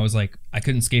snow hit, I was like, I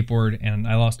couldn't skateboard, and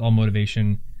I lost all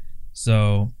motivation.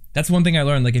 So that's one thing I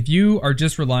learned. Like if you are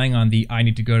just relying on the I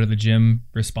need to go to the gym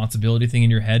responsibility thing in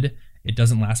your head, it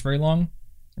doesn't last very long.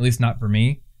 At least not for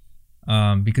me.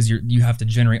 Because you have to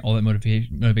generate all that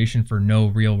motivation for no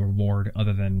real reward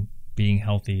other than being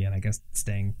healthy and I guess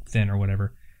staying thin or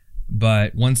whatever.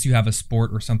 But once you have a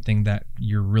sport or something that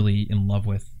you're really in love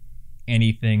with,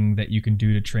 anything that you can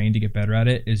do to train to get better at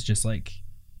it is just like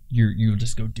you'll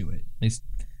just go do it. At least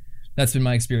that's been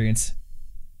my experience.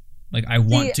 Like I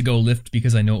want to go lift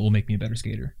because I know it will make me a better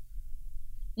skater.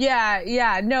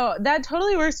 Yeah. No, that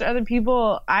totally works for other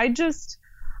people. I'm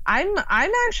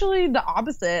actually the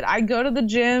opposite. I go to the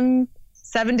gym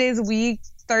 7 days a week,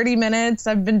 30 minutes.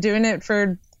 I've been doing it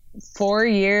for 4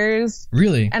 years.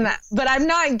 Really? But I'm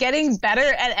not getting better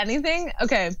at anything.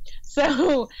 Okay.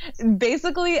 So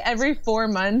basically every 4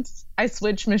 months I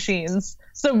switch machines.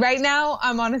 So right now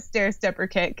I'm on a stair stepper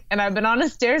kick, and I've been on a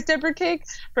stair stepper kick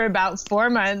for about 4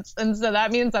 months. And so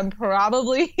that means I'm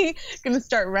probably going to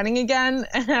start running again.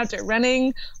 And after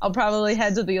running, I'll probably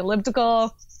head to the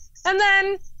elliptical and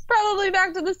then probably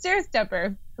back to the stair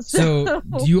stepper. So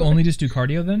do you only just do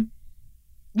cardio then?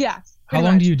 Yeah. How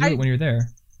long do you do it when you're there?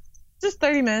 Just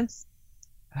 30 minutes.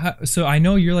 So I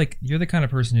know you're the kind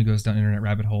of person who goes down internet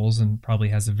rabbit holes and probably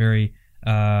has a very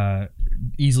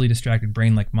easily distracted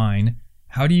brain like mine.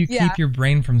 How do you keep your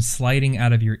brain from sliding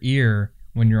out of your ear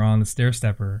when you're on the stair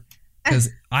stepper? Because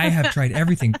I have tried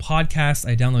everything. Podcasts,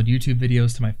 I download YouTube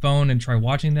videos to my phone and try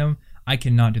watching them. I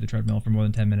cannot do the treadmill for more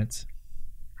than 10 minutes.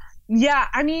 Yeah,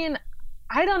 I mean,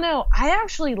 I don't know. I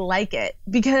actually like it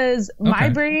because my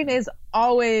brain is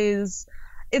always...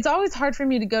 It's always hard for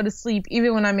me to go to sleep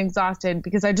even when I'm exhausted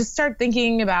because I just start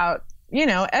thinking about,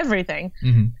 everything.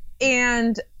 Mm-hmm.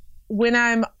 And when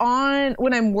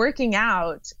I'm working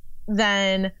out,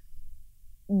 then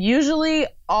usually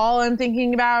all I'm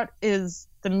thinking about is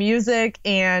the music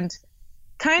and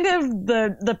kind of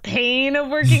the pain of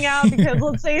working out because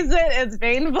let's face it, it's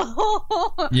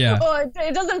painful. Yeah. Well,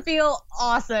 it doesn't feel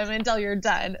awesome until you're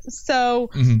done. So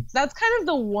that's kind of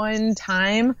the one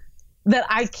time that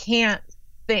I can't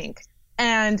think.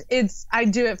 And I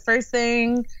do it first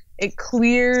thing. It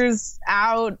clears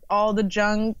out all the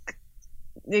junk.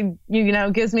 It,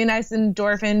 gives me a nice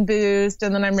endorphin boost,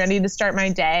 and then I'm ready to start my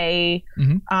day.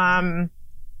 Mm-hmm.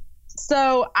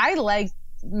 So I like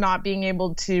not being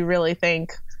able to really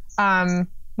think. When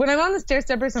I'm on the stair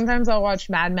stepper, sometimes I'll watch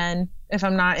Mad Men if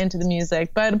I'm not into the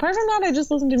music. But apart from that, I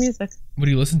just listen to music. What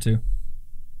do you listen to?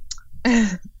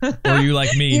 Or you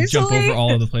like me, jump over all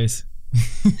over the place?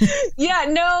 Yeah,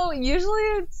 no, usually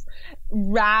it's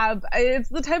rap. It's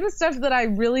the type of stuff that I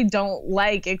really don't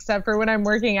like except for when I'm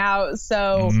working out.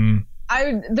 So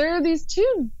there are these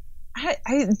two.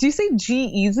 Do you say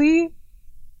G-Eazy?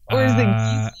 Or is it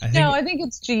Yeezy? No, I think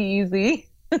it's G-Eazy.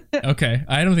 Okay,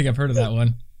 I don't think I've heard of that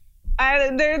one.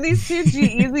 There are these two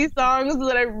G-Eazy songs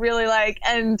that I really like,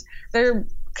 and they're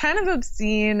kind of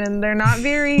obscene, and they're not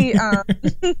very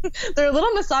they're a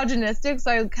little misogynistic,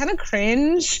 so I kind of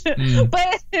cringe.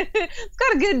 But it's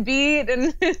got a good beat,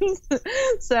 and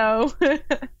so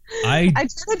I try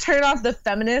to turn off the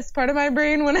feminist part of my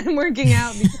brain when I'm working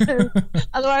out because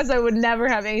otherwise I would never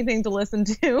have anything to listen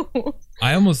to.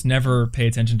 I almost never pay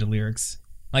attention to lyrics.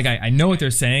 Like I know what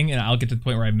they're saying, and I'll get to the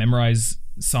point where I memorize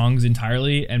songs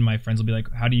entirely, and my friends will be like,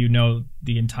 how do you know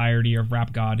the entirety of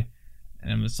Rap God?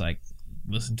 And I'm just like,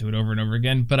 listen to it over and over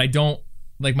again. But I don't,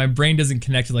 like, my brain doesn't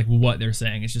connect to like what they're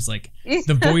saying. It's just like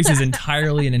the voice is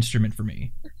entirely an instrument for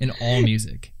me in all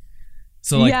music.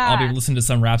 So like I'll be listening to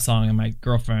some rap song and my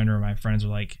girlfriend or my friends are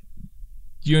like,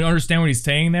 do you understand what he's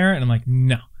saying there? And I'm like,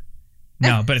 no,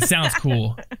 but it sounds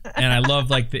cool. And I love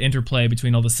like the interplay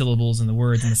between all the syllables and the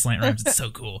words and the slant rhymes. It's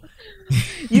so cool.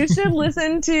 You should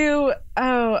listen to,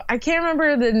 I can't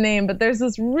remember the name, but there's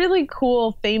this really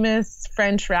cool, famous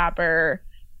French rapper.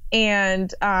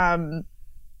 And,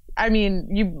 I mean,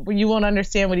 you won't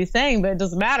understand what he's saying, but it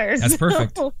doesn't matter. That's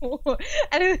perfect.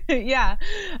 And I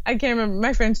can't remember.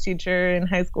 My French teacher in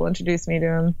high school introduced me to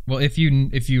him. Well, if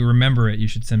you remember it, you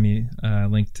should send me a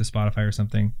link to Spotify or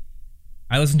something.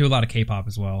 I listen to a lot of K-pop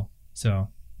as well, so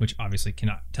which obviously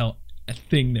cannot tell a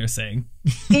thing they're saying.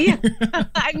 Yeah,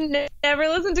 I've never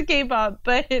listened to K-pop,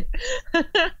 but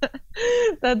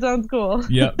that sounds cool.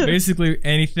 Yeah, basically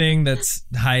anything that's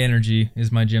high energy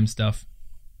is my gym stuff.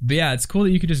 But yeah, it's cool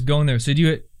that you could just go in there. So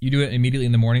you do it immediately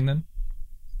in the morning then?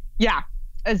 Yeah,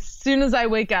 as soon as I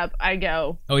wake up, I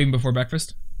go. Oh, even before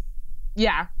breakfast?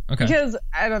 Yeah. Okay. Because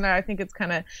I don't know, I think it's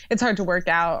hard to work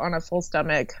out on a full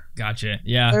stomach. Gotcha.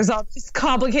 Yeah. There's all this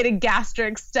complicated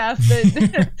gastric stuff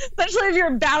that, especially if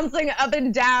you're bouncing up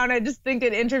and down, I just think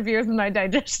it interferes with my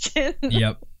digestion.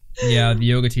 Yep. Yeah, the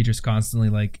yoga teacher's constantly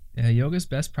like, yoga's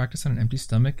best practice on an empty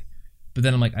stomach. But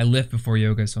then I'm like, I lift before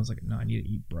yoga, so I was like, no, I need to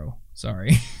eat, bro.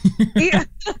 Sorry. Yeah.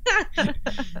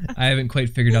 I haven't quite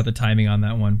figured out the timing on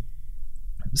that one.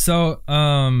 So,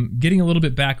 getting a little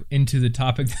bit back into the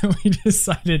topic that we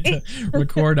decided to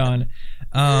record on,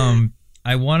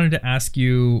 I wanted to ask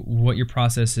you what your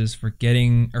process is for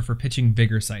pitching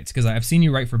bigger sites, because I've seen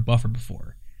you write for Buffer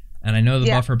before, and I know the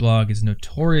Buffer blog is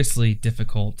notoriously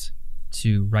difficult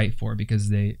to write for because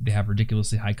they have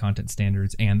ridiculously high content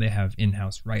standards and they have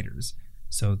in-house writers,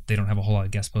 so they don't have a whole lot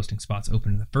of guest posting spots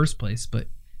open in the first place. But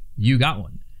you got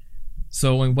one.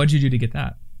 So, what'd you do to get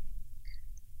that?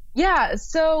 Yeah,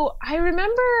 so I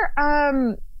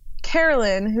remember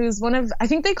Carolyn, who's I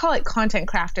think they call it content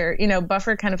crafter. You know,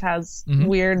 Buffer kind of has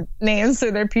weird names,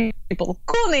 so they're people,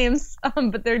 cool names,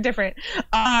 but they're different.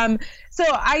 So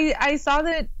I saw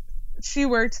that she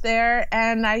worked there,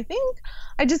 and I think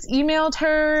I just emailed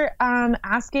her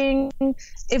asking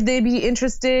if they'd be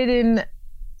interested in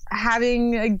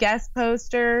having a guest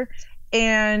poster,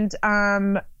 and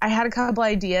I had a couple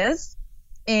ideas,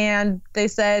 and they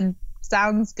said,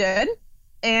 sounds good,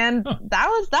 and that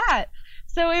was that.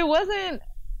 So it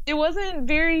wasn't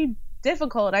very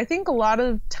difficult. I think a lot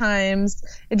of times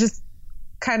it just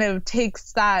kind of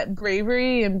takes that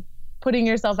bravery and putting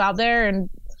yourself out there and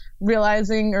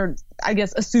realizing, or I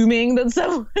guess assuming, that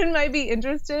someone might be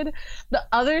interested. The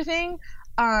other thing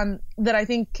that I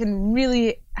think can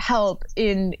really help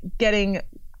in getting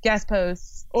guest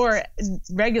posts or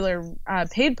regular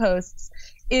paid posts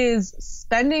is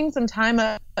spending some time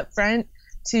up front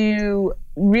to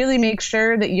really make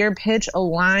sure that your pitch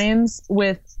aligns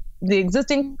with the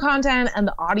existing content and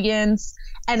the audience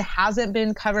and hasn't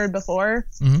been covered before.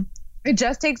 It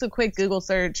just takes a quick Google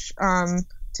search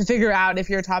to figure out if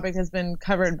your topic has been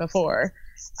covered before.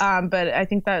 But I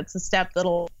think that's a step that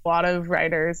a lot of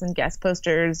writers and guest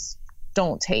posters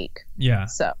don't take. Yeah.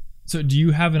 So do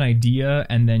you have an idea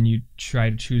and then you try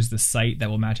to choose the site that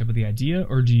will match up with the idea,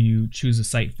 or do you choose a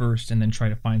site first and then try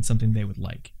to find something they would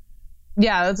like?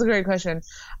 Yeah, that's a great question.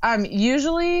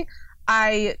 Usually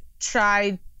I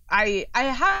have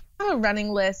a running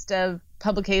list of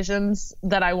publications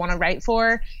that I want to write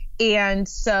for. And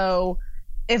so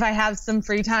if I have some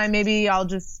free time, maybe I'll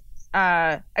just,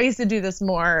 I used to do this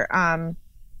more.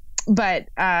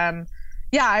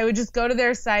 Yeah, I would just go to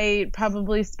their site,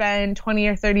 probably spend 20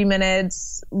 or 30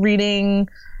 minutes reading,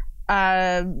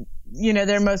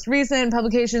 their most recent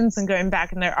publications and going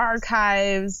back in their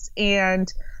archives and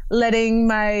letting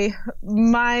my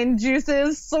mind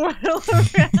juices swirl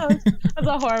around. That's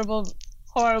a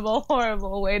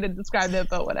horrible way to describe it,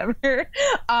 but whatever.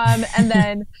 And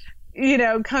then,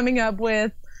 coming up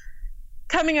with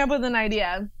an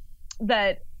idea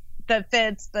that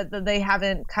fits, but that they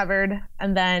haven't covered,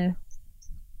 and then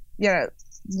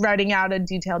writing out a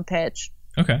detailed pitch.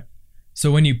 Okay.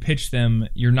 So when you pitch them,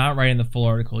 you're not writing the full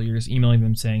article. You're just emailing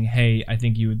them saying, hey, I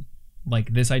think you would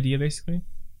like this idea, basically?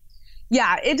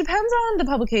 Yeah, it depends on the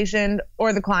publication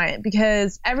or the client,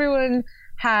 because everyone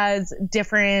has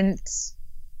different,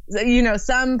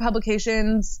 some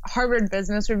publications, Harvard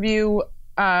Business Review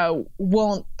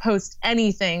won't post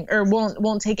anything or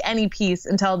won't take any piece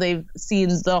until they've seen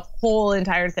the whole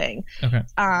entire thing. Okay.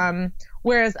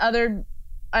 Whereas other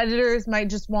editors might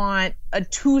just want a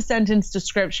 2-sentence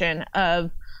description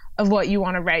of what you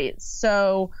want to write.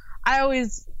 So I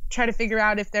always try to figure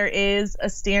out if there is a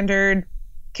standard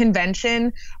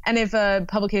convention, and if a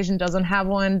publication doesn't have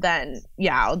one, then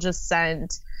I'll just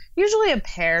send usually a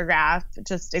paragraph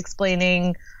just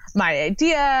explaining my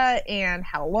idea and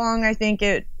how long I think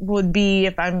it would be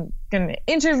if I'm going to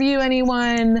interview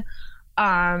anyone,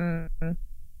 and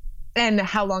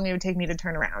how long it would take me to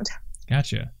turn around.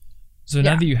 Gotcha. So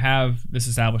now that you have this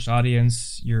established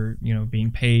audience, you're,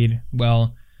 being paid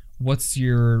well, what's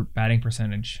your batting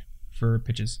percentage for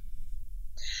pitches?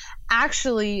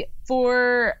 Actually,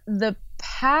 for the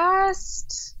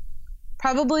past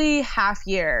probably half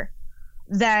year,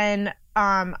 then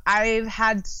I've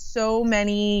had so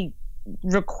many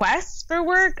requests for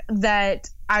work that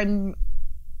I'm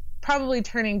probably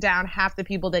turning down half the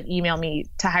people that email me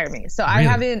to hire me. So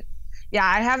really? Yeah,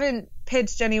 I haven't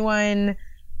pitched anyone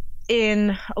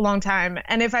in a long time.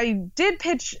 And if I did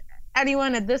pitch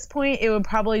anyone at this point, it would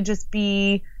probably just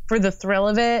be for the thrill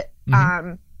of it.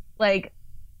 Like,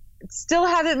 still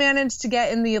haven't managed to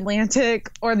get in the Atlantic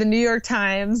or the New York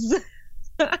Times.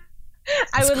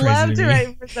 I would love to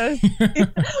write for those.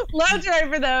 Love to write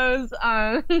for those.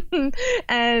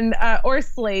 And or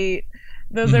Slate.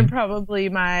 Those are probably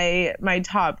my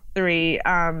top three. What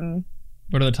are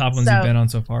the top ones you've been on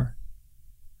so far?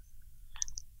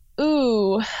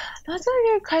 Ooh, that's a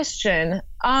good question.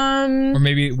 Or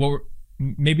maybe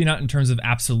maybe not in terms of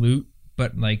absolute,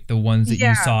 but like the ones that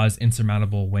you saw as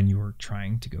insurmountable when you were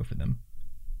trying to go for them.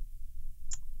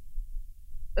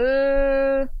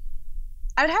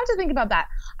 I'd have to think about that.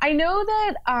 I know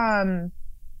that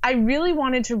I really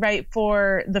wanted to write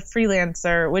for the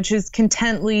Freelancer, which is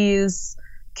Contently's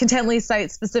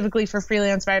site specifically for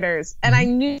freelance writers. And I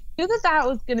knew that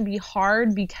was going to be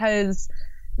hard because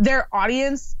their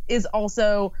audience is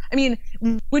also, I mean,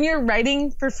 when you're writing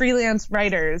for freelance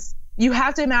writers, you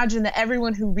have to imagine that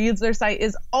everyone who reads their site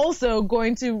is also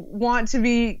going to want to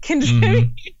be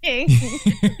contributing.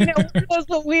 You know, it was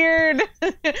the weird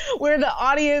where the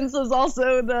audience was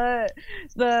also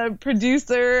the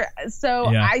producer. So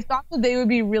I thought that they would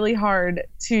be really hard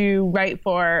to write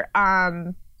for.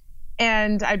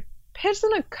 And I pitched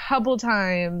them a couple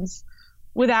times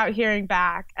without hearing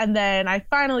back. And then I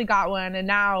finally got one, and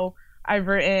now I've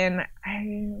written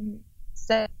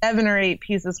 7 or 8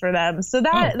 pieces for them. So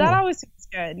that always seems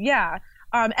good. Yeah.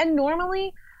 And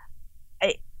normally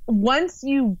once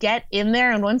you get in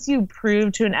there and once you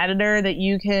prove to an editor that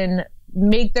you can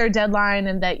make their deadline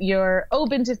and that you're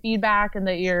open to feedback and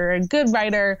that you're a good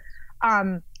writer,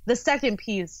 the second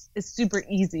piece is super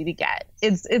easy to get.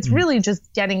 It's really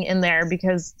just getting in there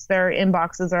because their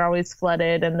inboxes are always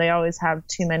flooded and they always have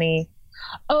too many.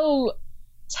 Oh,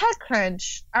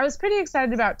 TechCrunch. I was pretty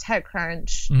excited about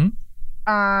TechCrunch.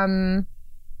 And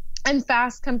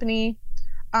Fast Company.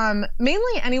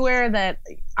 Mainly anywhere that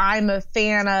I'm a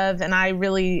fan of and I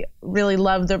really, really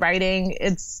love the writing.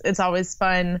 It's always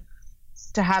fun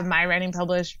to have my writing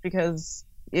published because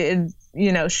it,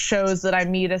 you know, shows that I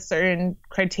meet a certain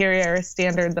criteria or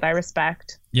standard that I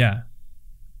respect. Yeah.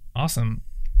 Awesome.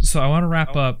 So I want to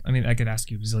wrap up. I mean, I could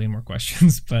ask you a zillion more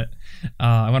questions, but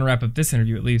I want to wrap up this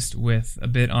interview at least with a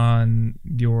bit on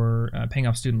your paying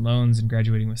off student loans and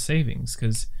graduating with savings,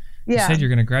 because you said you're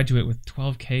going to graduate with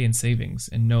 $12,000 in savings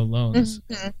and no loans.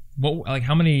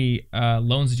 How many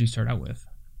loans did you start out with?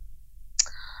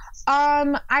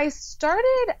 I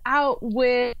started out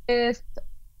with,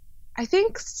 I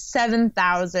think,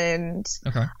 7,000.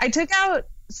 Okay. I took out.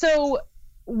 So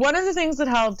one of the things that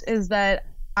helped is that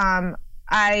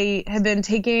I had been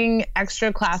taking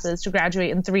extra classes to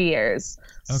graduate in 3 years,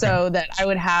 so that I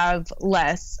would have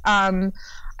less. I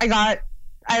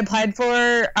applied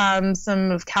for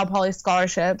some of Cal Poly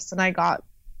scholarships, and I got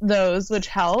those, which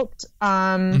helped.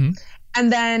 And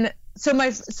then, so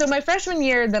my freshman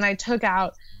year, then I took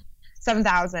out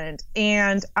 7,000,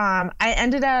 and I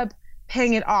ended up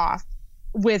paying it off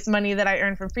with money that I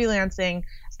earned from freelancing.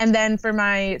 And then for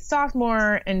my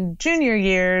sophomore and junior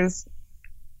years,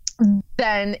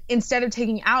 then instead of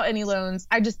taking out any loans,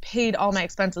 I just paid all my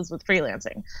expenses with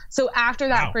freelancing. So after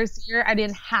that first year, I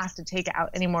didn't have to take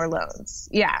out any more loans.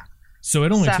 Yeah. So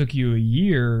it only took you a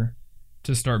year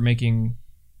to start making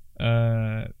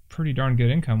pretty darn good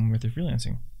income with your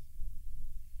freelancing.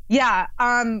 Yeah.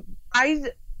 I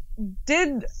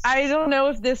don't know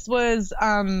if this was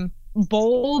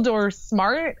bold or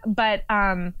smart, but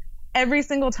every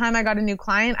single time I got a new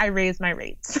client, I raised my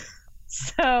rates.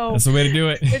 So that's the way to do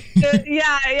it.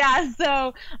 Yeah.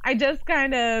 So I just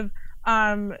kind of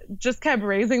just kept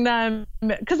raising them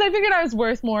because I figured I was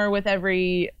worth more with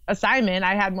every assignment.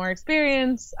 I had more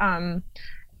experience.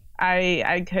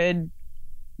 I could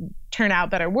turn out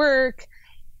better work.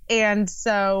 And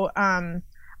so I'm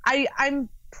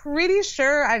pretty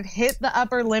sure I've hit the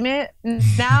upper limit.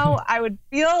 Now I would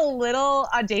feel a little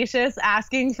audacious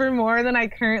asking for more than I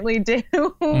currently do.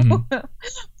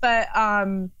 But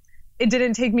it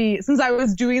didn't take me, since I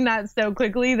was doing that so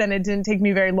quickly, then it didn't take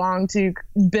me very long to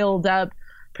build up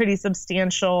pretty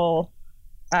substantial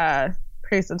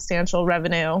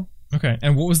revenue. Okay.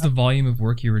 And what was the volume of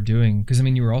work you were doing? Because I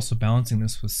mean, you were also balancing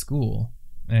this with school,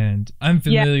 and I'm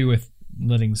familiar with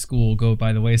letting school go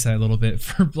by the wayside a little bit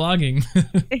for blogging.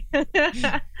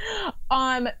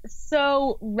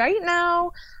 So right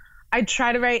now I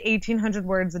try to write 1,800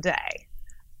 words a day.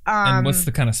 And what's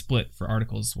the kind of split for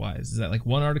articles wise? Is that like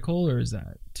one article or is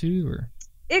that two? Or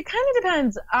it kind of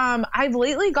depends. I've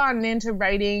lately gotten into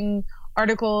writing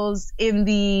articles in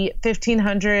the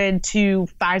 1,500 to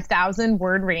 5,000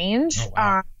 word range. Oh,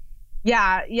 wow.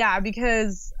 Yeah,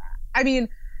 because I mean,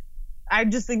 I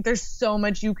just think there's so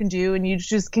much you can do, and you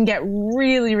just can get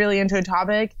really, really into a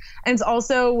topic. And it's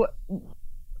also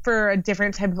for a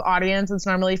different type of audience. It's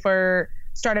normally for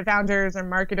startup founders or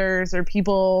marketers or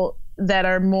people that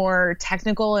are more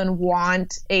technical and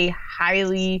want a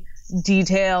highly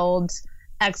detailed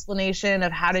explanation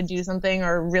of how to do something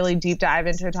or really deep dive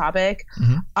into a topic.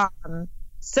 Mm-hmm.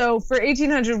 So for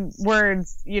 1,800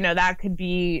 words, that could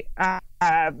be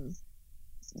a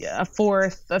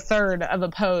fourth, a third of a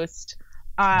post.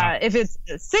 Wow. If it's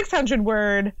a 600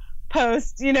 word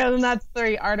post, then that's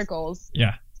 3 articles.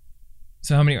 Yeah.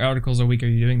 So how many articles a week are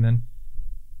you doing then?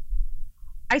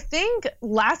 I think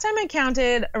last time I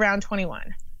counted around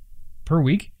 21. Per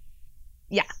week?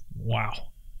 Yeah. Wow.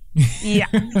 Yeah.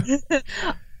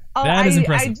 That is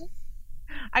impressive.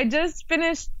 I just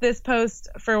finished this post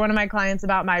for one of my clients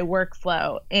about my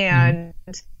workflow. And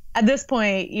at this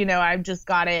point, I've just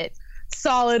got it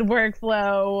solid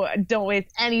workflow. Don't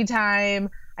waste any time.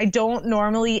 I don't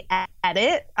normally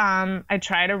edit. I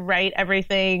try to write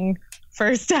everything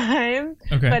first time,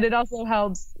 but it also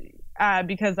helps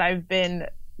because I've been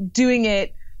doing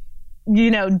it,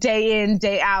 day in,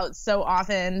 day out so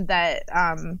often that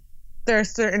there are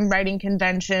certain writing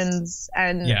conventions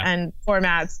and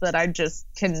formats that I just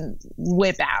can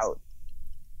whip out.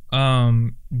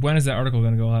 When is that article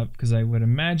going to go up? Because I would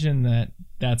imagine that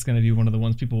that's going to be one of the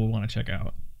ones people will want to check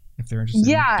out if they're interested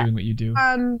in doing what you do.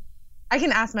 I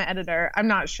can ask my editor. I'm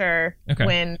not sure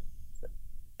when.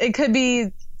 It could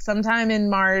be sometime in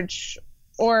March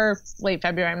or late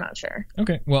February. I'm not sure.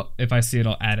 Okay. Well, if I see it,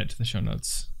 I'll add it to the show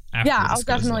notes. I'll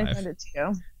definitely send it to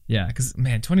you. Yeah, because,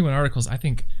 man, 21 articles, I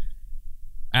think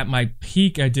at my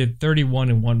peak, I did 31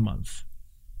 in 1 month.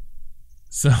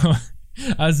 So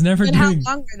I was never doing...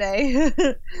 How long were they?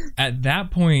 At that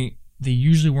point, they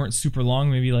usually weren't super long,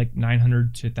 maybe like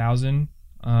 900 to 1,000.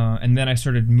 And then I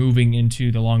started moving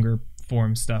into the longer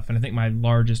form stuff. And I think my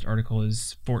largest article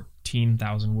is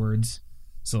 14,000 words.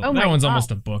 So that one's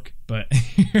almost a book, but...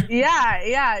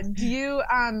 Yeah. Do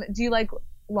you like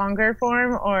longer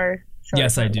form or shorter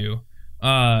Yes, form? I do.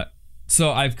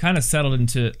 So I've kind of settled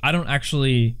into... I don't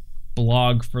actually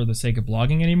blog for the sake of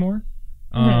blogging anymore.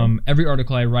 Every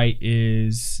article I write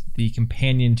is the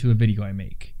companion to a video I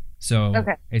make. So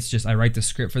it's just I write the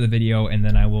script for the video, and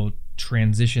then I will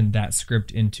transition that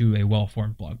script into a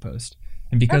well-formed blog post.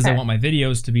 And because I want my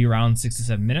videos to be around 6 to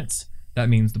 7 minutes, that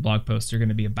means the blog posts are going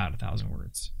to be about 1,000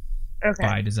 words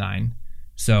by design.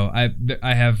 So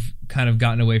I have kind of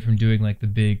gotten away from doing like the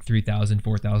big 3,000,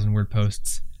 4,000 word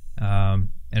posts. And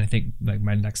I think like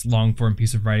my next long form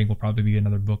piece of writing will probably be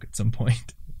another book at some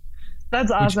point.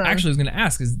 That's awesome. Which actually I was going to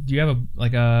ask is, do you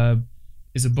have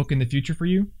is a book in the future for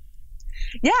you?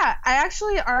 Yeah, I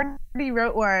actually already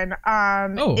wrote one.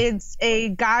 It's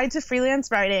a guide to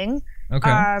freelance writing.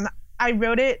 Okay. I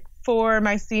wrote it for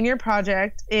my senior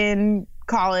project in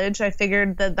college. I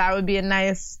figured that would be a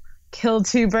nice kill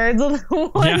 2 birds with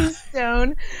one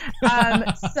stone.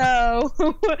 So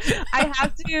I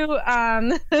have to.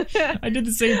 I did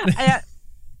the same thing.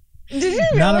 Did you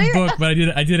really? Not a book, but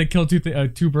I did a kill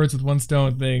 2 birds with one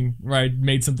stone thing where I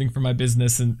made something for my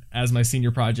business and as my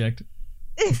senior project.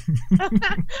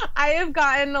 I have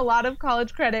gotten a lot of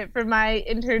college credit for my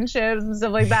internships and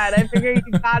stuff like that. I figure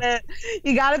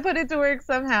you gotta put it to work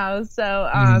somehow. So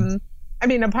I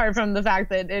mean, apart from the fact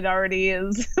that it already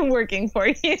is working for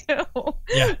you.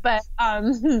 Yeah. But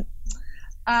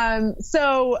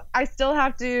so I still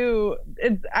have to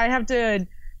I have to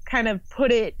kind of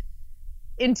put it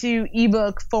into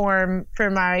ebook form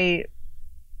for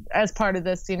as part of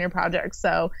this senior project.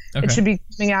 So it should be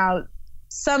coming out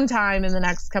sometime in the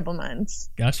next couple months.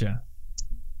 Gotcha.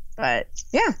 But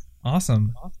yeah.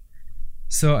 Awesome.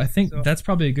 So I think that's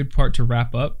probably a good part to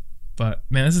wrap up. But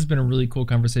man, this has been a really cool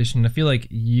conversation. I feel like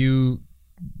you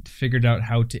figured out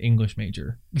how to English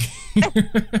major.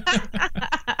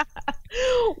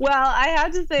 Well, I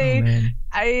have to say,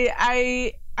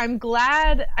 I'm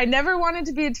glad. I never wanted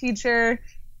to be a teacher,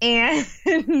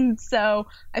 and so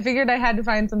I figured I had to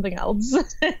find something else,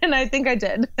 and I think I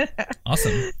did.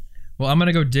 Awesome. Well, I'm going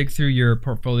to go dig through your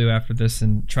portfolio after this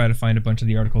and try to find a bunch of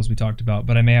the articles we talked about,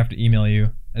 but I may have to email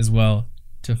you as well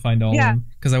to find all of them,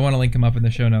 because I want to link them up in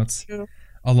the show notes,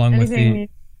 along with the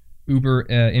uber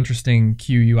interesting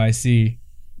QUIC,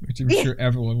 which I'm sure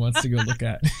everyone wants to go look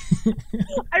at.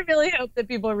 I really hope that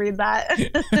people read that.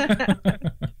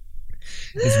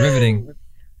 It's riveting.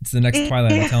 It's the next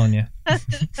Twilight, I'm telling you.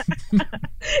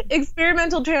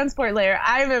 Experimental transport layer.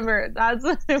 I remember. That's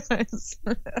what it was.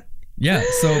 Yeah.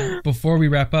 So before we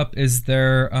wrap up, is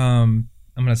there? I'm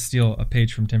gonna steal a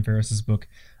page from Tim Ferriss's book.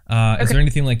 Is there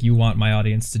anything like you want my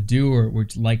audience to do, or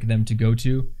would you like them to go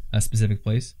to a specific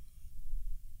place?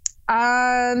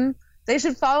 They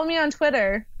should follow me on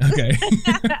Twitter. Okay.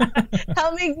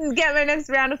 Help me get my next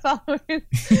round of followers.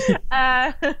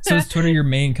 So is Twitter your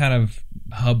main kind of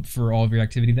hub for all of your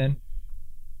activity then?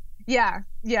 Yeah.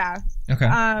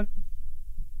 Okay.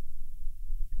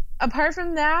 Apart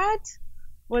from that,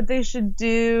 what they should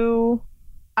do,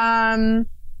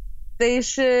 they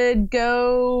should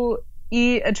go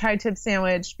eat a tri-tip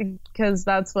sandwich because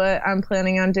that's what I'm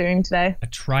planning on doing today. A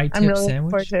tri-tip I'm really sandwich? looking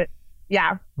forward to it.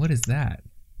 Yeah. What is that?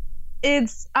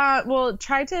 It's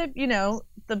tri-tip,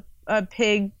 the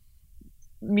pig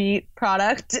meat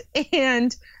product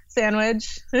and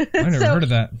sandwich. I've never heard of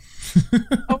that.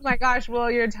 Oh my gosh,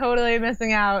 well, you're totally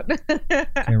missing out.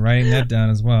 Okay, writing that down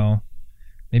as well.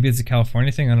 Maybe it's a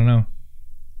California thing, I don't know.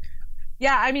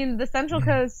 Yeah, I mean, the Central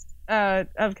Coast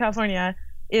of California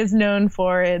is known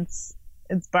for its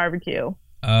barbecue.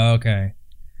 Okay.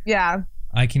 Yeah.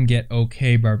 I can get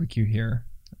okay barbecue here.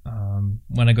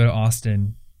 When I go to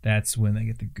Austin, that's when I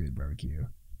get the good barbecue.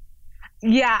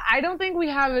 Yeah, I don't think we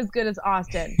have as good as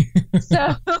Austin.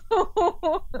 So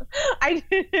I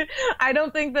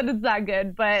don't think that it's that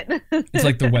good, but it's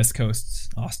like the West Coast's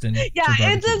Austin. Yeah,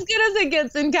 it's as good as it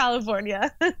gets in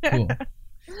California. Cool.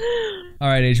 All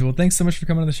right, Asia. Well, thanks so much for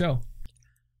coming on the show.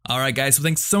 All right, guys. So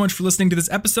thanks so much for listening to this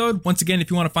episode. Once again,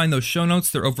 if you want to find those show notes,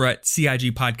 they're over at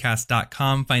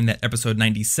cigpodcast.com. Find that episode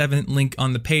 97 link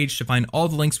on the page to find all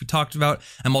the links we talked about.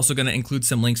 I'm also going to include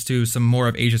some links to some more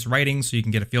of Asia's writing so you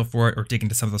can get a feel for it or dig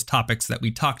into some of those topics that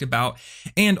we talked about.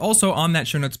 And also on that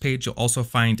show notes page, you'll also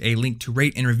find a link to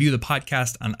rate and review the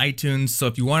podcast on iTunes. So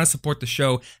if you want to support the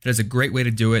show, that is a great way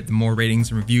to do it. The more ratings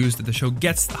and reviews that the show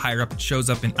gets, the higher up it shows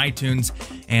up in iTunes,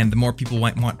 and the more people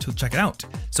might want to check it out.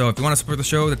 So if you want to support the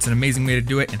show, that's an amazing way to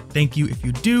do it, and thank you if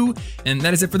you do. And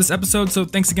that is it for this episode, so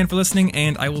thanks again for listening,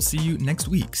 and I will see you next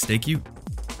week. Stay cute.